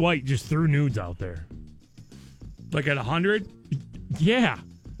if Betty White just threw nudes out there? Like at 100? Yeah.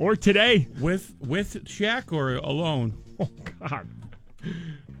 Or today. With Shaq or alone? Oh, God.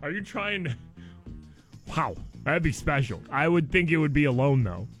 Are you trying to... Wow. That'd be special. I would think it would be alone,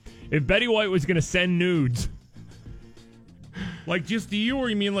 though. If Betty White was going to send nudes... Like just to you, or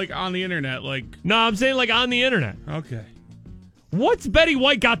you mean like on the internet? Like No, I'm saying like on the internet. Okay. What's Betty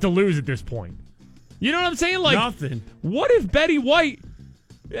White got to lose at this point? You know what I'm saying? Like nothing. What if Betty White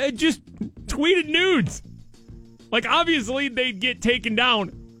just tweeted nudes? Like, obviously, they'd get taken down.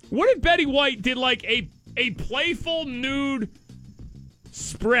 What if Betty White did, like, a playful nude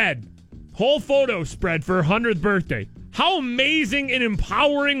spread? Whole photo spread for her 100th birthday. How amazing and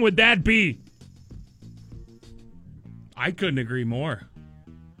empowering would that be? I couldn't agree more.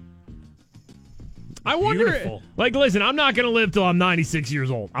 I wonder, Beautiful. like, listen, I'm not going to live till I'm 96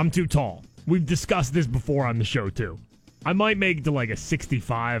 years old. I'm too tall. We've discussed this before on the show, too. I might make it to, like, a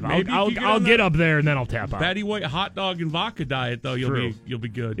 65. I'll get up there, and then I'll tap out. Betty White hot dog and vodka diet, though, you'll be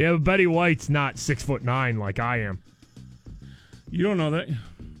good. Yeah, but Betty White's not 6'9" like I am. You don't know that.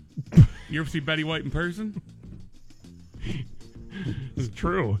 You ever see Betty White in person? It's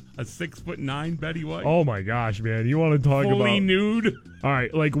true. A 6'9" Betty White. Oh my gosh, man! You want to talk about fully nude? All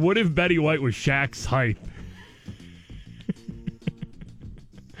right, like what if Betty White was Shaq's height?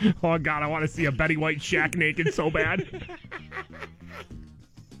 Oh God, I want to see a Betty White Shaq naked so bad.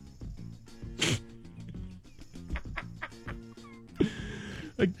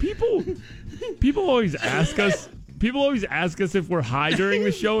 Like people always ask us. People always ask us if we're high during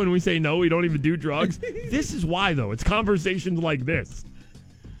the show, and we say no, we don't even do drugs. This is why, though. It's conversations like this.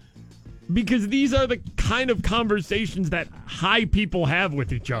 Because these are the kind of conversations that high people have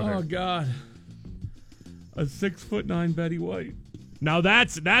with each other. Oh, God. A 6'9" Betty White. Now,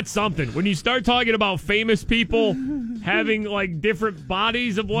 that's something. When you start talking about famous people having, like, different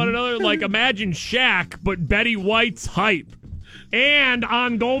bodies of one another, like, imagine Shaq, but Betty White's height. And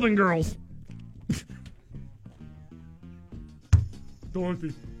on Golden Girls.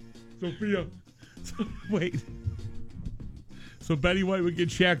 Dorothy. Sophia. Wait. So Betty White would get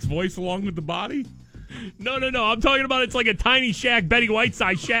Shaq's voice along with the body? No. I'm talking about it's like a tiny Shaq, Betty White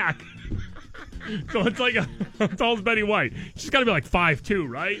size Shaq. So it's like how tall is Betty White? She's got to be like 5'2",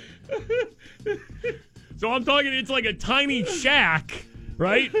 right? So I'm talking it's like a tiny Shaq,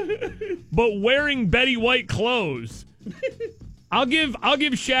 right? But wearing Betty White clothes. I'll give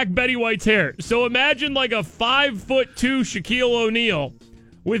Shaq Betty White's hair. So imagine like a 5'2" Shaquille O'Neal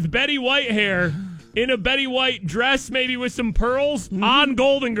with Betty White hair in a Betty White dress, maybe with some pearls, on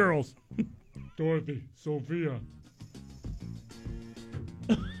Golden Girls. Dorothy, Sophia.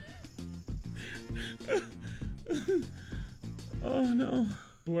 Oh no.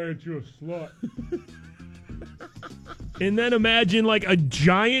 Blanche, you a slut. And then imagine like a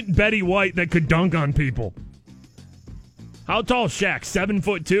giant Betty White that could dunk on people. How tall is Shaq?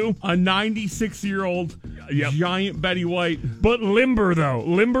 7'2"? A 96-year-old giant Betty White. But limber, though.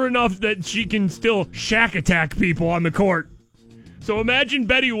 Limber enough that she can still Shaq attack people on the court. So imagine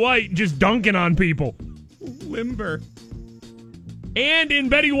Betty White just dunking on people. Limber. And in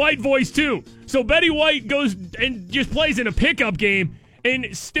Betty White voice, too. So Betty White goes and just plays in a pickup game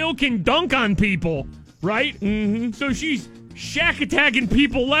and still can dunk on people, right? Mm-hmm. So she's Shaq attacking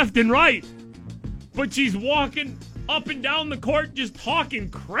people left and right. But she's walking up and down the court just talking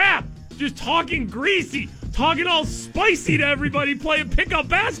crap, just talking greasy, talking all spicy to everybody playing pickup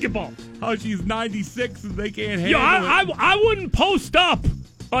basketball. Oh, she's 96 and they can't handle it. I wouldn't post up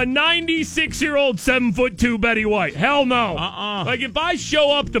a 96-year-old 7'2" Betty White. Hell no. Like if I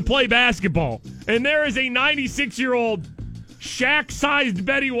show up to play basketball and there is a 96-year-old Shaq-sized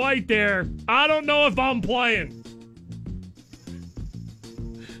Betty White there, I don't know if I'm playing.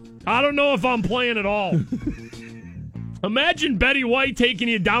 I don't know if I'm playing at all. Imagine Betty White taking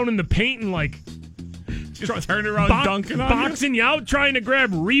you down in the paint and like just turn around dunking on boxing you out, trying to grab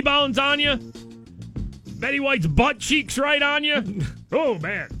rebounds on you. Betty White's butt cheeks right on you. Oh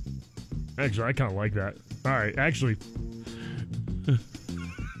man. Actually, I kind of like that. All right, actually. All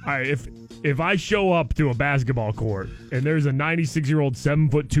right, if I show up to a basketball court and there's a 96-year-old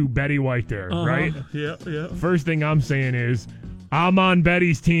 7'2" Betty White there, right? Yeah. First thing I'm saying is, I'm on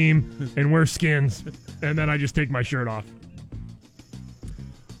Betty's team and wear skins. And then I just take my shirt off.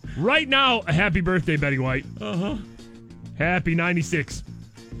 Right now, a happy birthday, Betty White. Happy 96.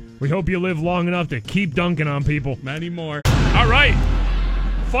 We hope you live long enough to keep dunking on people. Many more. All right.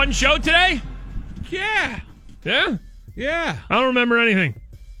 Fun show today? Yeah. Yeah? Yeah. I don't remember anything.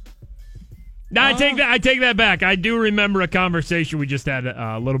 No, I take that back. I do remember a conversation we just had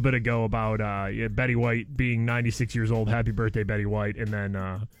a little bit ago about Betty White being 96 years old. Happy birthday, Betty White. And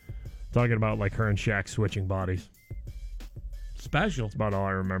then talking about like her and Shaq switching bodies. Special. That's about all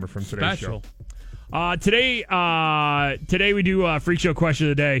I remember from today's show. Today we do Freak Show Question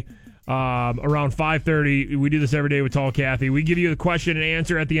of the Day around 5:30. We do this every day with Tall Kathy. We give you the question and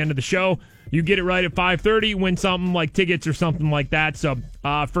answer at the end of the show. You get it right at 5:30, win something like tickets or something like that. So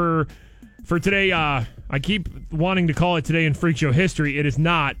for today, I keep wanting to call it Today in Freak Show History. It is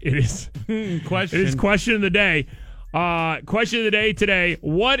not. It is question. It is Question of the Day. Question of the day today: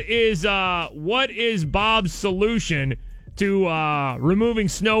 What is Bob's solution to removing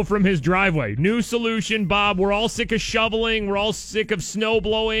snow from his driveway? New solution, Bob. We're all sick of shoveling. We're all sick of snow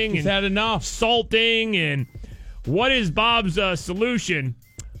blowing. He's had enough. Salting. And what is Bob's solution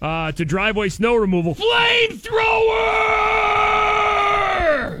to driveway snow removal? Flamethrower!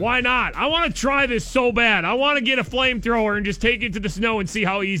 Why not? I want to try this so bad. I want to get a flamethrower and just take it to the snow and see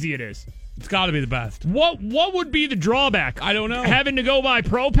how easy it is. It's got to be the best. What would be the drawback? I don't know. Having to go by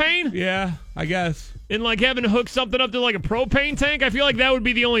propane? Yeah, I guess. And like having to hook something up to like a propane tank? I feel like that would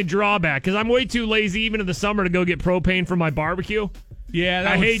be the only drawback because I'm way too lazy even in the summer to go get propane for my barbecue. Yeah,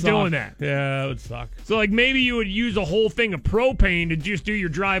 I hate doing that. Yeah, that would suck. So like maybe you would use a whole thing of propane to just do your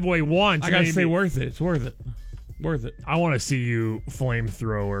driveway once. I gotta say worth it. It's worth it. Worth it. I want to see you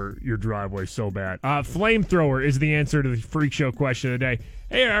flamethrower your driveway so bad. Flamethrower is the answer to the Freak Show question of the day.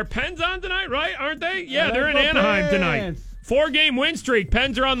 Hey, are Pens on tonight, right? Aren't they? Yeah, they're in Anaheim tonight. 4-game win streak.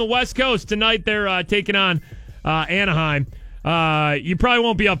 Pens are on the West Coast. Tonight they're taking on Anaheim. You probably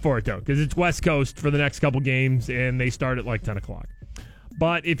won't be up for it, though, because it's West Coast for the next couple games, and they start at like 10 o'clock.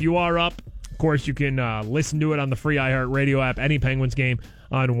 But if you are up, of course, you can listen to it on the free iHeartRadio app, any Penguins game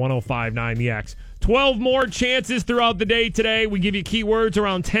on 105.9 The X. 12 more chances throughout the day today. We give you keywords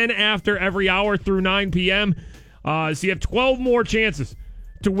around 10 after every hour through 9 p.m. So you have 12 more chances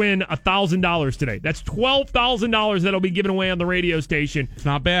to win $1,000 today. That's $12,000 that'll be given away on the radio station. It's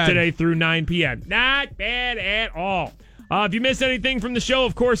not bad. Today through 9 p.m. Not bad at all. If you miss anything from the show,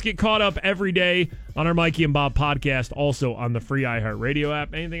 of course, get caught up every day on our Mikey and Bob podcast, also on the free iHeartRadio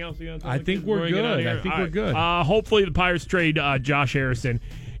app. Anything else you got to I think we're good. We're good. Hopefully the Pirates trade Josh Harrison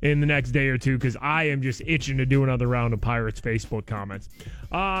in the next day or two because I am just itching to do another round of Pirates Facebook comments.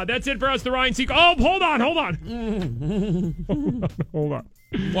 That's it for us, the Ryan Seacrest. Oh, hold on. Hold on.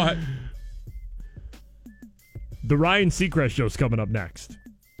 What? The Ryan Seacrest show's coming up next.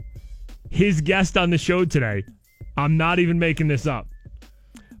 His guest on the show today, I'm not even making this up.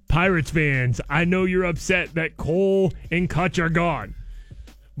 Pirates fans, I know you're upset that Cole and Kutch are gone,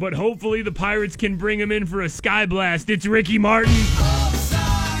 but hopefully the Pirates can bring him in for a sky blast. It's Ricky Martin.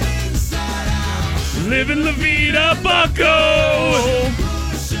 Living La Vida Bucko.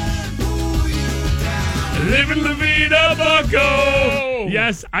 Living La Vida Bucko.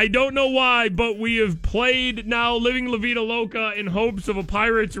 Yes, I don't know why, but we have played now Living La Vida Loca in hopes of a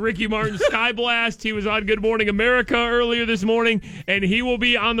Pirates Ricky Martin Sky Blast. He was on Good Morning America earlier this morning, and he will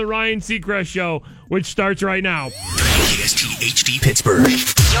be on the Ryan Seacrest Show, which starts right now. KST HD Pittsburgh.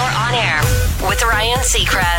 You're on air with Ryan Seacrest.